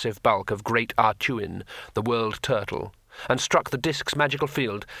past the massive bulk of great Artuin, the world turtle, and struck the disk's magical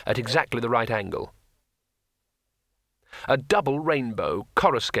field at exactly the right angle. A double rainbow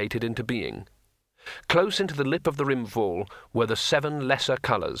coruscated into being. Close into the lip of the rimfall were the 7 lesser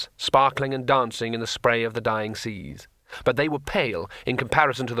colours, sparkling and dancing in the spray of the dying seas. But they were pale in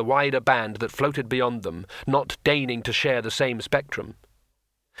comparison to the wider band that floated beyond them, not deigning to share the same spectrum.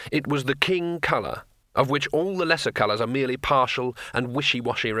 It was the king colour, of which all the lesser colours are merely partial and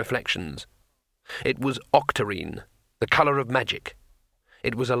wishy-washy reflections. It was octarine, the colour of magic.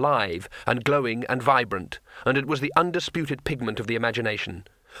 It was alive and glowing and vibrant, and it was the undisputed pigment of the imagination,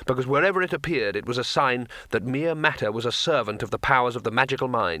 because wherever it appeared it was a sign that mere matter was a servant of the powers of the magical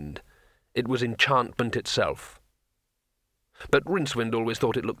mind. It was enchantment itself. But Rincewind always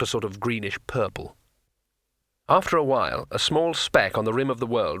thought it looked a sort of greenish purple. After a while, a small speck on the rim of the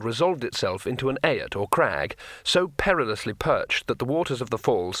world resolved itself into an eyot or crag, so perilously perched that the waters of the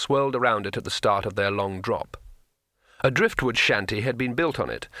fall swirled around it at the start of their long drop. A driftwood shanty had been built on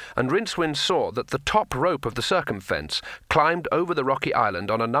it, and Rincewind saw that the top rope of the circumfence climbed over the rocky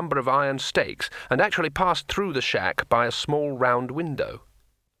island on a number of iron stakes and actually passed through the shack by a small round window.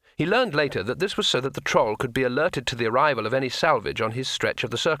 He learned later that this was so that the troll could be alerted to the arrival of any salvage on his stretch of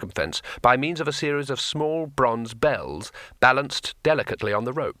the circumfence by means of a series of small bronze bells balanced delicately on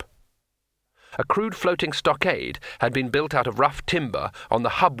the rope. A crude floating stockade had been built out of rough timber on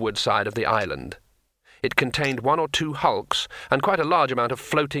the hubward side of the island. It contained 1 or 2 hulks and quite a large amount of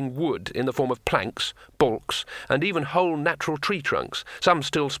floating wood in the form of planks, balks, and even whole natural tree trunks, some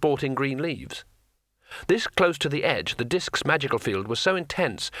still sporting green leaves. This close to the edge, the disk's magical field was so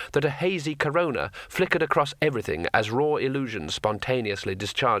intense that a hazy corona flickered across everything as raw illusion spontaneously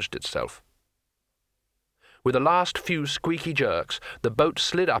discharged itself. With a last few squeaky jerks, the boat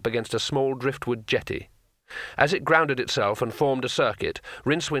slid up against a small driftwood jetty. As it grounded itself and formed a circuit,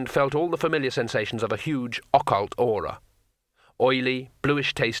 Rincewind felt all the familiar sensations of a huge occult aura. Oily,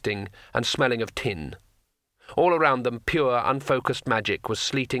 bluish-tasting, and smelling of tin. All around them pure, unfocused magic was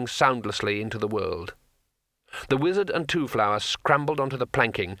sleeting soundlessly into the world. The wizard and Two-Flower scrambled onto the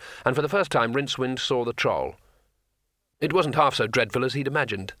planking, and for the first time Rincewind saw the troll. It wasn't half so dreadful as he'd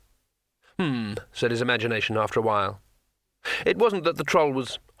imagined. Said his imagination after a while. It wasn't that the troll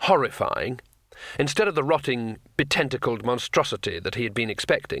was horrifying. Instead of the rotting, betentacled monstrosity that he had been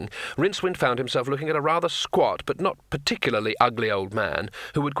expecting, Rincewind found himself looking at a rather squat but not particularly ugly old man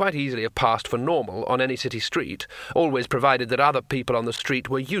who would quite easily have passed for normal on any city street, always provided that other people on the street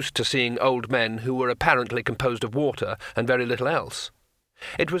were used to seeing old men who were apparently composed of water and very little else.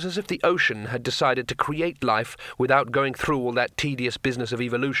 It was as if the ocean had decided to create life without going through all that tedious business of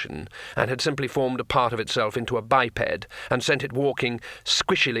evolution, and had simply formed a part of itself into a biped and sent it walking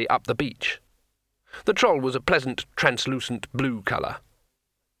squishily up the beach. The troll was a pleasant, translucent blue colour.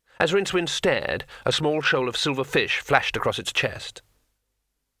 As Rincewind stared, a small shoal of silver fish flashed across its chest.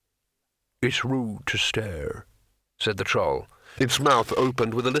 "It's rude to stare," said the troll. Its mouth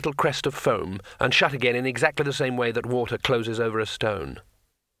opened with a little crest of foam and shut again in exactly the same way that water closes over a stone.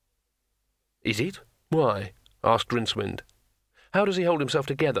 "Is it? Why?" asked Rincewind. "How does he hold himself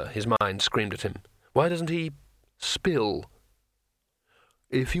together?" his mind screamed at him. "Why doesn't he spill?"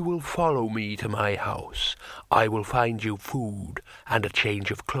 "If you will follow me to my house, I will find you food and a change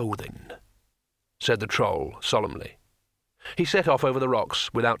of clothing," said the troll solemnly. He set off over the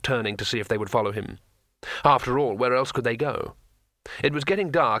rocks without turning to see if they would follow him. After all, where else could they go? It was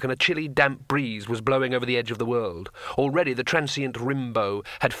getting dark, and a chilly, damp breeze was blowing over the edge of the world. Already the transient rainbow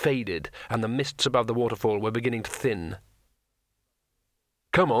had faded, and the mists above the waterfall were beginning to thin.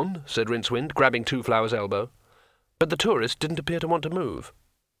 "Come on," said Rincewind, grabbing Two Flower's elbow. But the tourist didn't appear to want to move.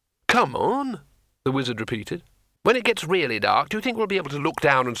 "Come on," the wizard repeated. "When it gets really dark, do you think we'll be able to look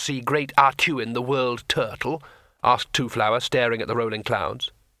down and see great Artuin, the world turtle?" asked Two Flower, staring at the rolling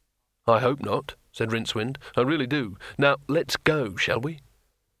clouds. "I hope not," said Rincewind. "I really do. Now, let's go, shall we?"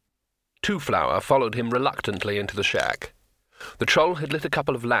 Two Flower followed him reluctantly into the shack. The troll had lit a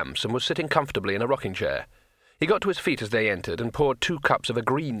couple of lamps and was sitting comfortably in a rocking chair. He got to his feet as they entered and poured 2 cups of a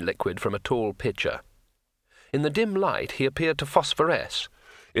green liquid from a tall pitcher. In the dim light he appeared to phosphoresce,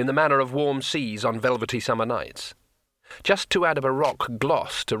 in the manner of warm seas on velvety summer nights. Just to add a baroque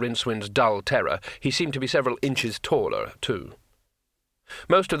gloss to Rincewind's dull terror, he seemed to be several inches taller, too.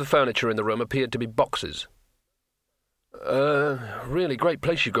 Most of the furniture in the room appeared to be boxes. Really great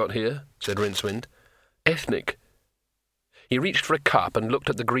place you've got here," said Rincewind. "Ethnic." He reached for a cup and looked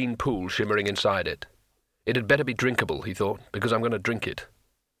at the green pool shimmering inside it. It had better be drinkable, he thought, because I'm going to drink it.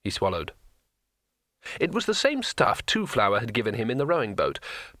 He swallowed. It was the same stuff Two Flower had given him in the rowing boat,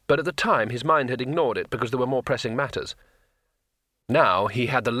 but at the time his mind had ignored it because there were more pressing matters. Now he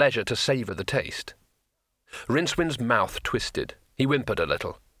had the leisure to savour the taste. Rincewind's mouth twisted. He whimpered a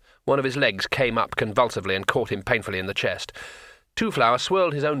little. One of his legs came up convulsively and caught him painfully in the chest. Two Flower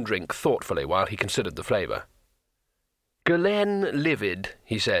swirled his own drink thoughtfully while he considered the flavour. "Glen livid,"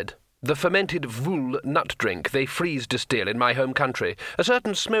 he said. "The fermented voul nut drink they freeze distill in my home country. A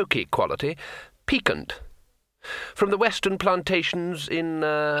certain smoky quality. Piquant. From the western plantations in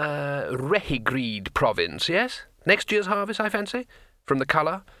Rehigreed province, yes? Next year's harvest, I fancy? From the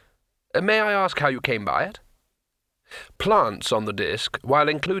colour. May I ask how you came by it?" Plants on the disc, while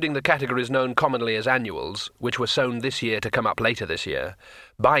including the categories known commonly as annuals, which were sown this year to come up later this year,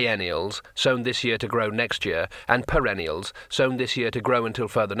 biennials, sown this year to grow next year, and perennials, sown this year to grow until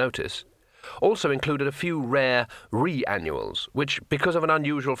further notice, also included a few rare re-annuals, which, because of an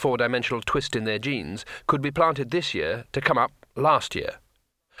unusual 4-dimensional twist in their genes, could be planted this year to come up last year.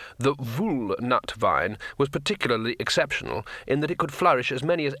 The voul nut vine was particularly exceptional in that it could flourish as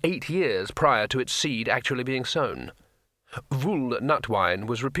many as 8 years prior to its seed actually being sown. Voul nut wine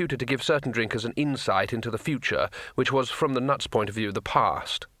was reputed to give certain drinkers an insight into the future, which was, from the nut's point of view, the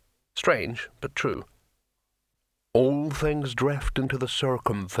past. Strange, but true. "All things drift into the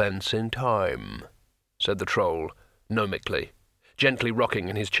circumfence in time," said the troll, gnomically, gently rocking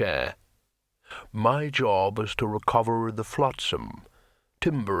in his chair. "My job is to recover the flotsam,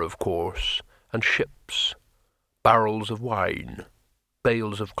 timber, of course, and ships, barrels of wine,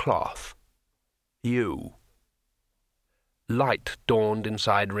 bales of cloth. You." Light dawned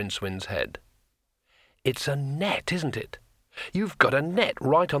inside Rincewind's head. "It's a net, isn't it? You've got a net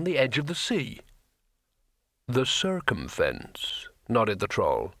right on the edge of the sea." "The circumfence," nodded the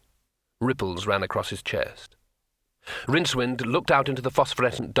troll. Ripples ran across his chest. Rincewind looked out into the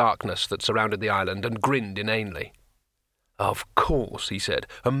phosphorescent darkness that surrounded the island and grinned inanely. "Of course," he said.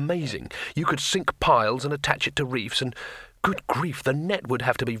 "Amazing. You could sink piles and attach it to reefs, and, good grief, the net would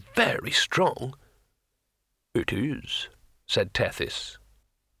have to be very strong." "It is," said Tethys.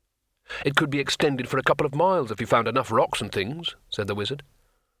 "It could be extended for a couple of miles if you found enough rocks and things," said the wizard.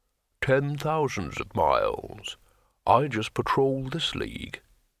 10,000s of miles. I just patrol this league."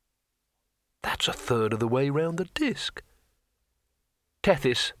 "That's a third of the way round the disc."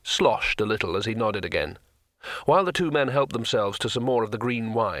 Tethys sloshed a little as he nodded again. While the two men helped themselves to some more of the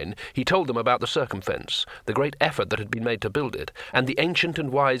green wine, he told them about the circumfence, the great effort that had been made to build it, and the ancient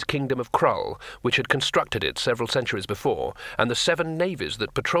and wise kingdom of Krull, which had constructed it several centuries before, and the 7 navies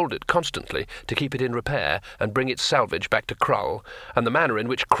that patrolled it constantly to keep it in repair and bring its salvage back to Krull, and the manner in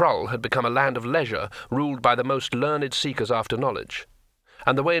which Krull had become a land of leisure ruled by the most learned seekers after knowledge,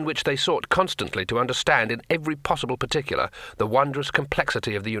 and the way in which they sought constantly to understand in every possible particular the wondrous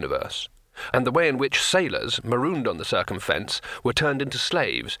complexity of the universe. and the way in which sailors, marooned on the circumfence, were turned into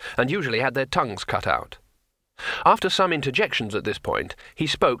slaves, and usually had their tongues cut out. After some interjections at this point, he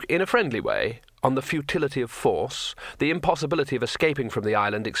spoke, in a friendly way, on the futility of force, the impossibility of escaping from the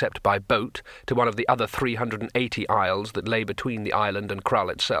island except by boat to one of the other 380 isles that lay between the island and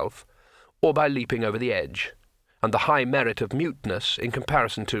Krull itself, or by leaping over the edge, and the high merit of muteness in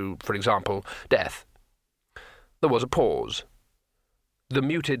comparison to, for example, death. There was a pause. The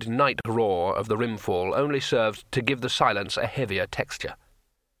muted night roar of the rimfall only served to give the silence a heavier texture.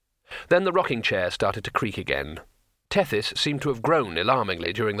 Then the rocking chair started to creak again. Tethys seemed to have grown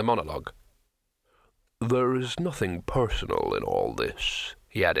alarmingly during the monologue. "There is nothing personal in all this,"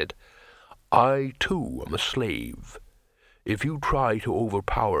 he added. "I, too, am a slave. If you try to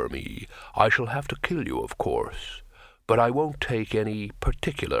overpower me, I shall have to kill you, of course, but I won't take any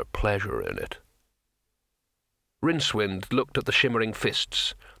particular pleasure in it." Rincewind looked at the shimmering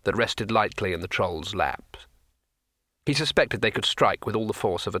fists that rested lightly in the troll's lap. He suspected they could strike with all the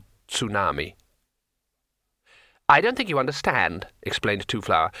force of a tsunami. "I don't think you understand," explained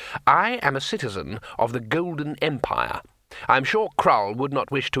Two-Flower. "I am a citizen of the Golden Empire. I'm sure Krull would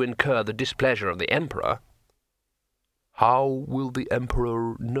not wish to incur the displeasure of the Emperor." "How will the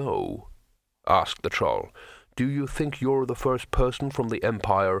Emperor know?" asked the troll. "Do you think you're the first person from the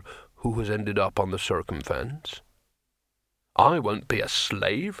Empire who has ended up on the circumfence?" "I won't be a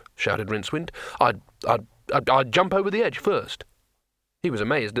slave," shouted Rincewind. I'd jump over the edge first." He was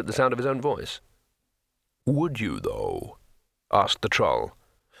amazed at the sound of his own voice. "Would you, though?" asked the troll.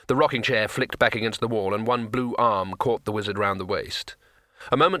 The rocking chair flicked back against the wall, and one blue arm caught the wizard round the waist.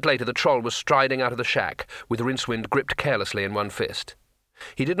 A moment later the troll was striding out of the shack, with Rincewind gripped carelessly in one fist.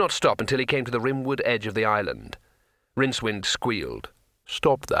 He did not stop until he came to the rimwood edge of the island. Rincewind squealed.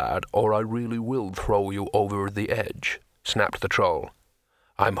 "Stop that, or I really will throw you over the edge," snapped the troll.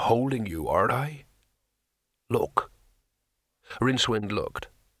 "I'm holding you, aren't I? Look." Rincewind looked.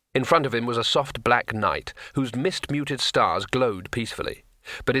 In front of him was a soft black night, whose mist-muted stars glowed peacefully,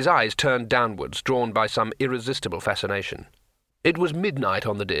 but his eyes turned downwards, drawn by some irresistible fascination. It was midnight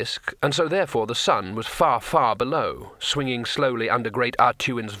on the disk, and so therefore the sun was far, far below, swinging slowly under great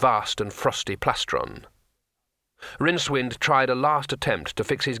Artuin's vast and frosty plastron. Rincewind tried a last attempt to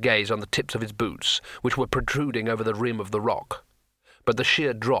fix his gaze on the tips of his boots, which were protruding over the rim of the rock, but the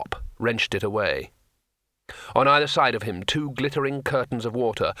sheer drop wrenched it away. On either side of him 2 glittering curtains of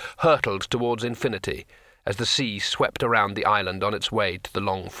water hurtled towards infinity as the sea swept around the island on its way to the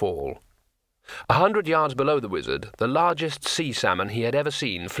long fall. 100 yards below the wizard, the largest sea salmon he had ever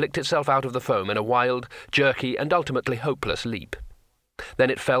seen flicked itself out of the foam in a wild, jerky, and ultimately hopeless leap. Then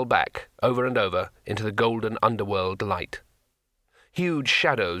it fell back, over and over, into the golden underworld light. Huge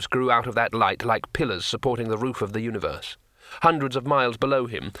shadows grew out of that light like pillars supporting the roof of the universe. Hundreds of miles below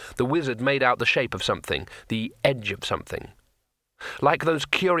him, the wizard made out the shape of something, the edge of something. Like those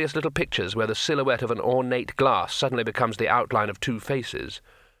curious little pictures where the silhouette of an ornate glass suddenly becomes the outline of 2 faces,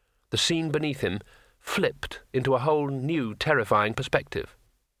 the scene beneath him flipped into a whole new terrifying perspective.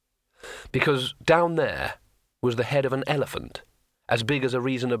 Because down there was the head of an elephant, as big as a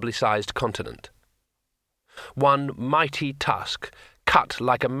reasonably sized continent. One mighty tusk cut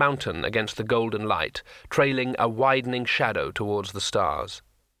like a mountain against the golden light, trailing a widening shadow towards the stars.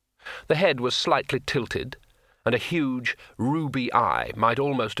 The head was slightly tilted, and a huge, ruby eye might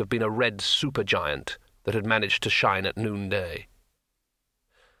almost have been a red supergiant that had managed to shine at noonday.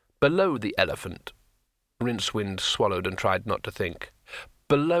 Below the elephant, Rincewind swallowed and tried not to think.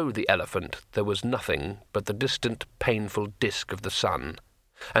 Below the elephant there was nothing but the distant, painful disk of the sun,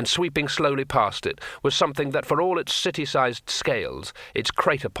 and sweeping slowly past it was something that, for all its city-sized scales, its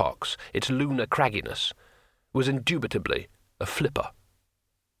crater pox, its lunar cragginess, was indubitably a flipper.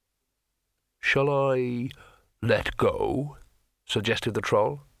 "Shall I let go?" suggested the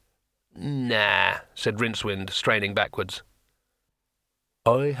troll. "Nah," said Rincewind, straining backwards.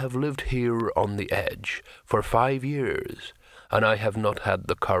 "I have lived here on the edge for 5 years, and I have not had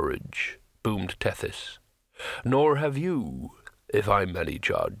the courage," boomed Tethys. "Nor have you, if I'm any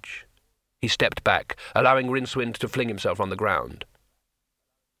judge." He stepped back, allowing Rincewind to fling himself on the ground.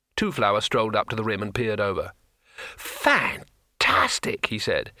 Two-Flower strolled up to the rim and peered over. "Fantastic," he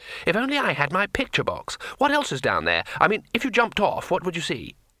said. "If only I had my picture box. What else is down there? I mean, if you jumped off, what would you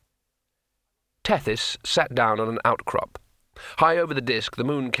see?" Tethys sat down on an outcrop. High over the disk, the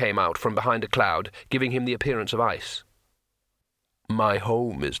moon came out from behind a cloud, giving him the appearance of ice. "My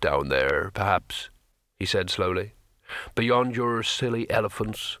home is down there, perhaps," he said slowly, "beyond your silly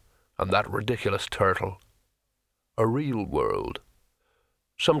elephants and that ridiculous turtle. A real world.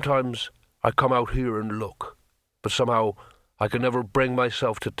 Sometimes I come out here and look, but somehow I could never bring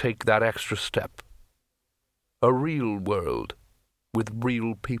myself to take that extra step. A real world with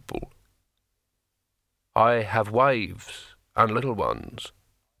real people. I have wives and little ones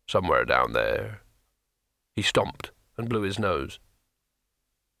somewhere down there." He stomped and blew his nose.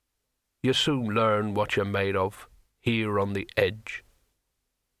 "You soon learn what you're made of, here on the edge."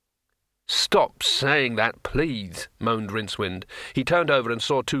 "Stop saying that, please," moaned Rincewind. He turned over and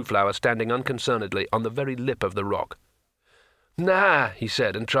saw Two-Flower standing unconcernedly on the very lip of the rock. "Nah," he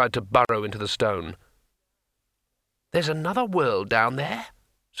said, and tried to burrow into the stone. "There's another world down there?"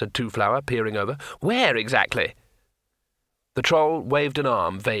 said Two-Flower, peering over. "Where exactly?" The troll waved an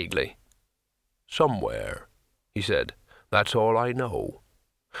arm vaguely. "Somewhere," he said. "That's all I know.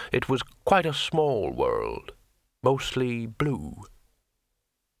 It was quite a small world, mostly blue."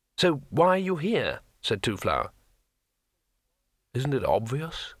 "So why are you here?" said Two-Flower. "Isn't it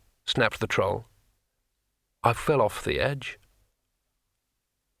obvious?" snapped the troll. "I fell off the edge."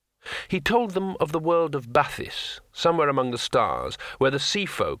 He told them of the world of Bathis, somewhere among the stars, where the sea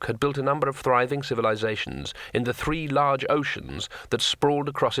folk had built a number of thriving civilizations in the 3 large oceans that sprawled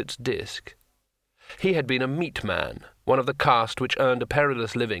across its disk. He had been a meat man, one of the caste which earned a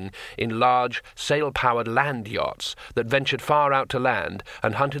perilous living in large, sail-powered land yachts that ventured far out to land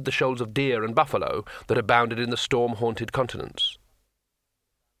and hunted the shoals of deer and buffalo that abounded in the storm-haunted continents.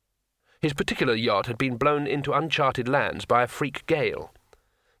 His particular yacht had been blown into uncharted lands by a freak gale.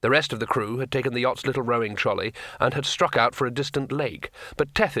 The rest of the crew had taken the yacht's little rowing trolley and had struck out for a distant lake,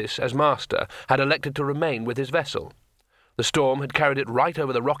 but Tethys, as master, had elected to remain with his vessel. The storm had carried it right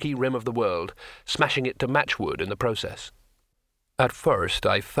over the rocky rim of the world, smashing it to matchwood in the process. "At first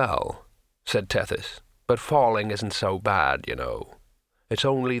I fell," said Tethys, "but falling isn't so bad, you know. It's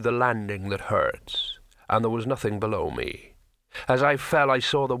only the landing that hurts, and there was nothing below me. As I fell, I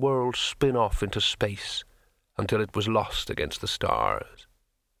saw the world spin off into space until it was lost against the stars."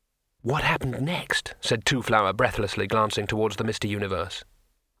 "What happened next?" said Two-Flower breathlessly, glancing towards the misty universe.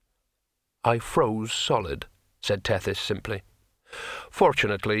 "I froze solid," said Tethys simply.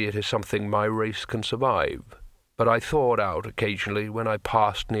 "Fortunately, it is something my race can survive, but I thawed out occasionally when I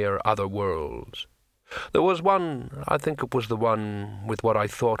passed near other worlds. There was one, I think it was the one with what I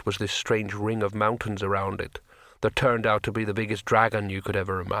thought was this strange ring of mountains around it, that turned out to be the biggest dragon you could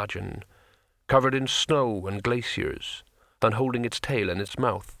ever imagine, covered in snow and glaciers, and holding its tail in its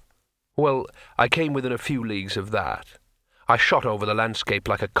mouth. Well, I came within a few leagues of that. I shot over the landscape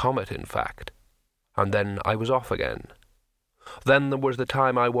like a comet, in fact. And then I was off again. Then there was the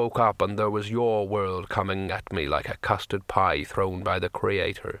time I woke up and there was your world coming at me like a custard pie thrown by the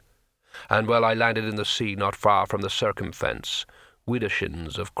Creator. And well, I landed in the sea not far from the circumfence,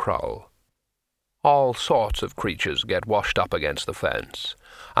 widdershins of Krull. All sorts of creatures get washed up against the fence,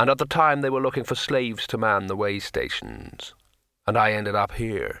 and at the time they were looking for slaves to man the way stations. And I ended up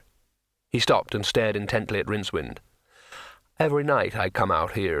here." He stopped and stared intently at Rincewind. "Every night I come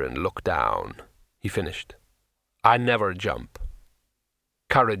out here and look down," he finished. "I never jump.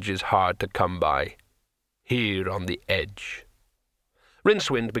 Courage is hard to come by, here on the edge."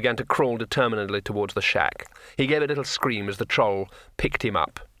 Rincewind began to crawl determinedly towards the shack. He gave a little scream as the troll picked him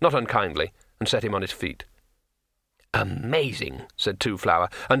up, not unkindly, and set him on his feet. "Amazing," said Two-Flower,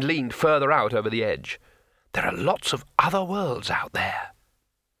 and leaned further out over the edge. "There are lots of other worlds out there."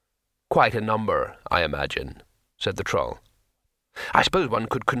 "Quite a number, I imagine," said the troll. "I suppose one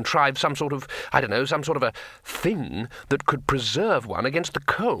could contrive some sort of a thing that could preserve one against the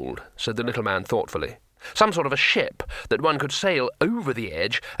cold," said the little man thoughtfully. "Some sort of a ship that one could sail over the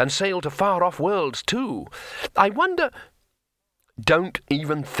edge and sail to far-off worlds too. I wonder—" "Don't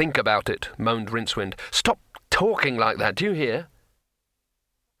even think about it," moaned Rincewind. "Stop talking like that, do you hear?"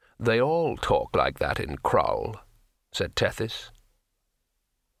 "They all talk like that in Krull," said Tethys.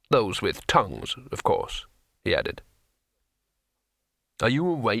 "Those with tongues, of course," he added. "Are you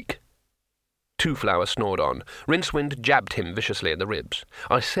awake?" Two-Flower snored on. Rincewind jabbed him viciously in the ribs.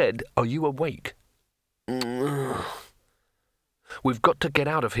 "I said, are you awake?" "We've got to get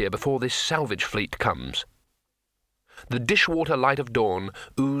out of here before this salvage fleet comes." The dishwater light of dawn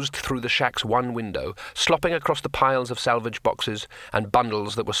oozed through the shack's one window, slopping across the piles of salvage boxes and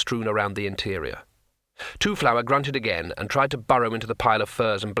bundles that were strewn around the interior. Two-Flower grunted again and tried to burrow into the pile of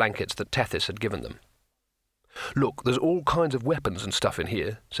furs and blankets that Tethys had given them. "Look, there's all kinds of weapons and stuff in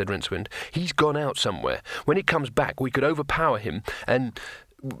here," said Rincewind. "He's gone out somewhere. When he comes back, we could overpower him and...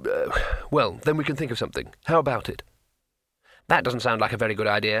 well, then we can think of something. How about it?" "That doesn't sound like a very good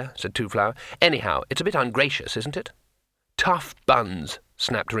idea," said Two-Flower. "Anyhow, it's a bit ungracious, isn't it?" "Tough buns,"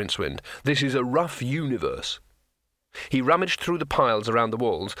 snapped Rincewind. "This is a rough universe." He rummaged through the piles around the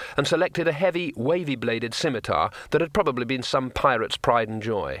walls and selected a heavy, wavy-bladed scimitar that had probably been some pirate's pride and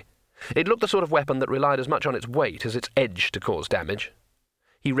joy. It looked the sort of weapon that relied as much on its weight as its edge to cause damage.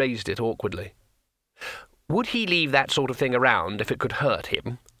 He raised it awkwardly. Would he leave that sort of thing around if it could hurt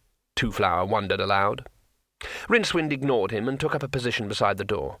him? Two-Flower wondered aloud. Rincewind ignored him and took up a position beside the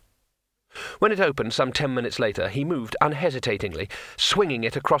door. When it opened some 10 minutes later, he moved unhesitatingly, swinging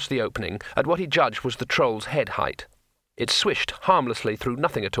it across the opening at what he judged was the troll's head height. It swished harmlessly through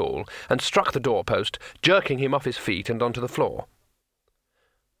nothing at all and struck the doorpost, jerking him off his feet and onto the floor.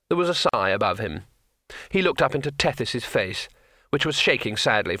 There was a sigh above him. He looked up into Tethys's face, which was shaking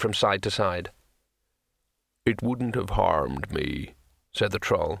sadly from side to side. "It wouldn't have harmed me," said the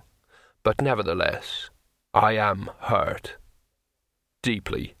troll, "but nevertheless, I am hurt.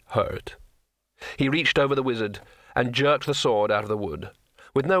 Deeply hurt." He reached over the wizard and jerked the sword out of the wood.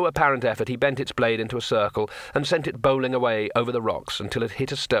 With no apparent effort, he bent its blade into a circle and sent it bowling away over the rocks until it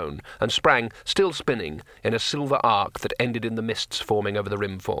hit a stone and sprang, still spinning, in a silver arc that ended in the mists forming over the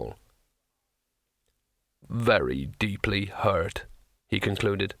rimfall. "Very deeply hurt," he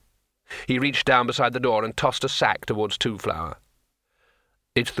concluded. He reached down beside the door and tossed a sack towards Two-Flower.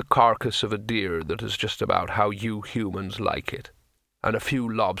 "It's the carcass of a deer that is just about how you humans like it, and a few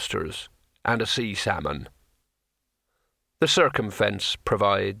lobsters, and a sea salmon." "The circumfence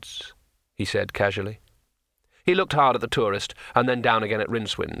provides," he said casually. He looked hard at the tourist, and then down again at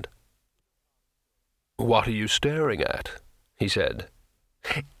Rincewind. "What are you staring at?" he said.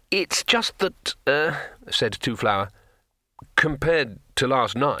 "It's just that," said Two-Flower. "Compared to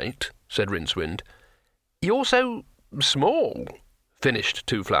last night," said Rincewind. "You're so small," finished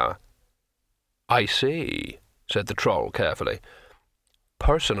Two-Flower. "I see," said the troll carefully.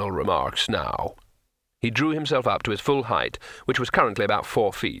 "Personal remarks now." He drew himself up to his full height, which was currently about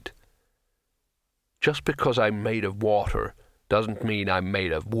 4 feet. "Just because I'm made of water doesn't mean I'm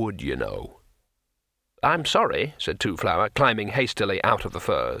made of wood, you know." "I'm sorry," said Two-Flower, climbing hastily out of the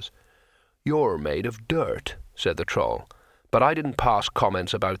furs. "You're made of dirt," said the troll. "But I didn't pass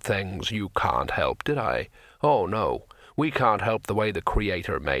comments about things you can't help, did I? Oh, no, we can't help the way the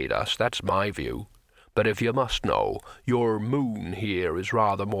Creator made us, that's my view. But if you must know, your moon here is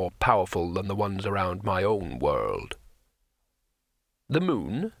rather more powerful than the ones around my own world." "The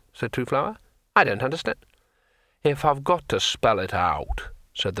moon?" said Two-Flower. "I don't understand." "If I've got to spell it out,"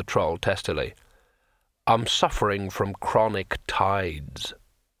 said the troll testily, "I'm suffering from chronic tides."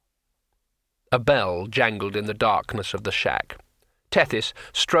 A bell jangled in the darkness of the shack. Tethys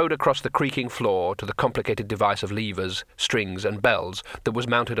strode across the creaking floor to the complicated device of levers, strings, and bells that was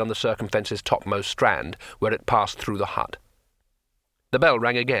mounted on the circumfence's topmost strand, where it passed through the hut. The bell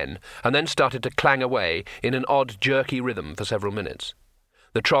rang again, and then started to clang away in an odd, jerky rhythm for several minutes.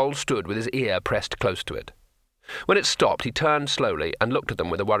 The troll stood with his ear pressed close to it. When it stopped, he turned slowly and looked at them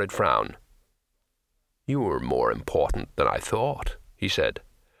with a worried frown. "You're more important than I thought," he said.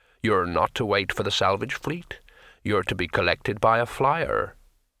 "You're not to wait for the salvage fleet. You're to be collected by a flyer.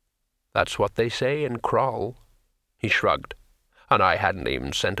 That's what they say in Krull." He shrugged. "And I hadn't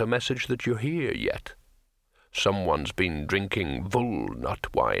even sent a message that you're here yet. Someone's been drinking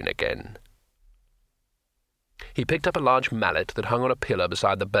Vulnut wine again." He picked up a large mallet that hung on a pillar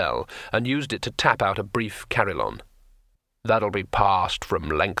beside the bell and used it to tap out a brief carillon. "That'll be passed from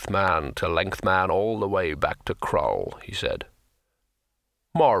Lengthman to Lengthman all the way back to Krull," he said.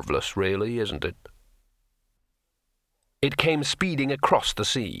 "Marvellous, really, isn't it?" It came speeding across the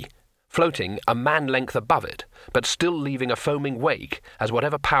sea, floating a man-length above it, but still leaving a foaming wake as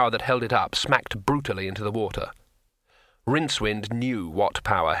whatever power that held it up smacked brutally into the water. Rincewind knew what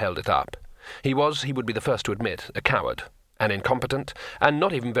power held it up. He would be the first to admit, a coward, an incompetent, and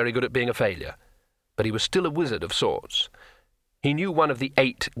not even very good at being a failure. But he was still a wizard of sorts. He knew one of the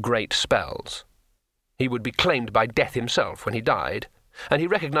 8 great spells. He would be claimed by death himself when he died, and he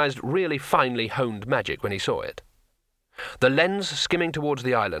recognized really finely honed magic when he saw it. The lens skimming towards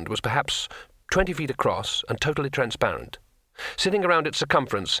the island was perhaps 20 feet across and totally transparent. Sitting around its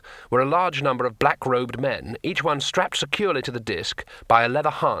circumference were a large number of black-robed men, each one strapped securely to the disc by a leather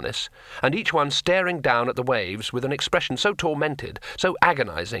harness, and each one staring down at the waves with an expression so tormented, so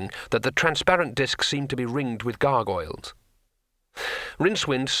agonizing, that the transparent disc seemed to be ringed with gargoyles.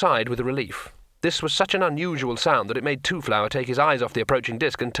 Rincewind sighed with relief. This was such an unusual sound that it made Two-Flower take his eyes off the approaching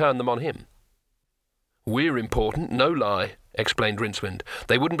disc and turn them on him. "We're important, no lie," explained Rincewind.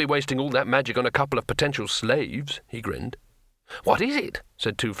 "They wouldn't be wasting all that magic on a couple of potential slaves," he grinned. "What is it?"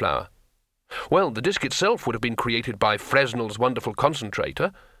 said Two-Flower. "Well, the disc itself would have been created by Fresnel's wonderful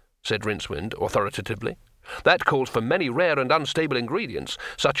concentrator," said Rincewind authoritatively. That calls for many rare and unstable ingredients,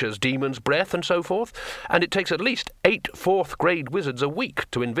 such as demon's breath and so forth, and it takes at least 8 4th-grade wizards a week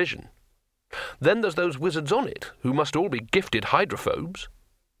to envision. Then there's those wizards on it, who must all be gifted hydrophobes.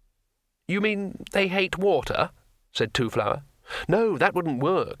 "You mean they hate water?" said Two-Flower. "No, that wouldn't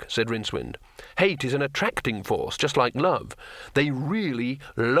work," said Rincewind. "Hate is an attracting force, just like love. They really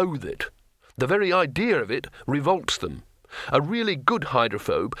loathe it. The very idea of it revolts them. A really good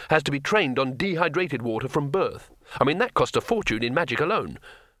hydrophobe has to be trained on dehydrated water from birth. I mean, that costs a fortune in magic alone.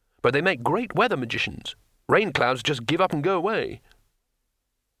 But they make great weather magicians. Rain clouds just give up and go away."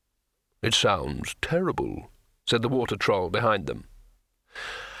 "It sounds terrible," said the water troll behind them.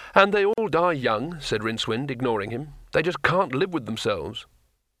 "And they all die young," said Rincewind, ignoring him. "They just can't live with themselves."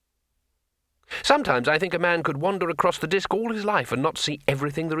 "Sometimes I think a man could wander across the disk all his life and not see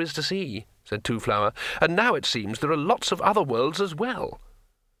everything there is to see," said Two-Flower, "and now it seems there are lots of other worlds as well.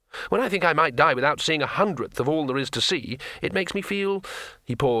 When I think I might die without seeing 1/100th of all there is to see, it makes me feel—"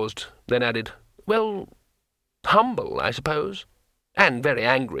 He paused, then added, "well, humble, I suppose. And very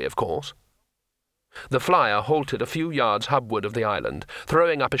angry, of course." The flyer halted a few yards hubward of the island,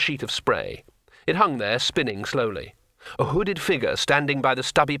 throwing up a sheet of spray. It hung there, spinning slowly. A hooded figure standing by the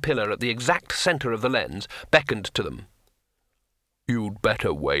stubby pillar at the exact centre of the lens beckoned to them. "You'd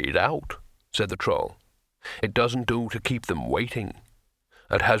better wade out," said the troll. "It doesn't do to keep them waiting.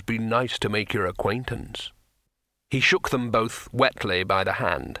 It has been nice to make your acquaintance." He shook them both wetly by the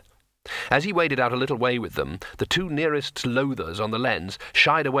hand. As he waded out a little way with them, the 2 nearest loathers on the lens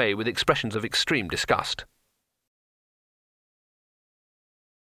shied away with expressions of extreme disgust.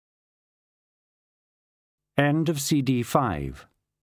 End of CD 5.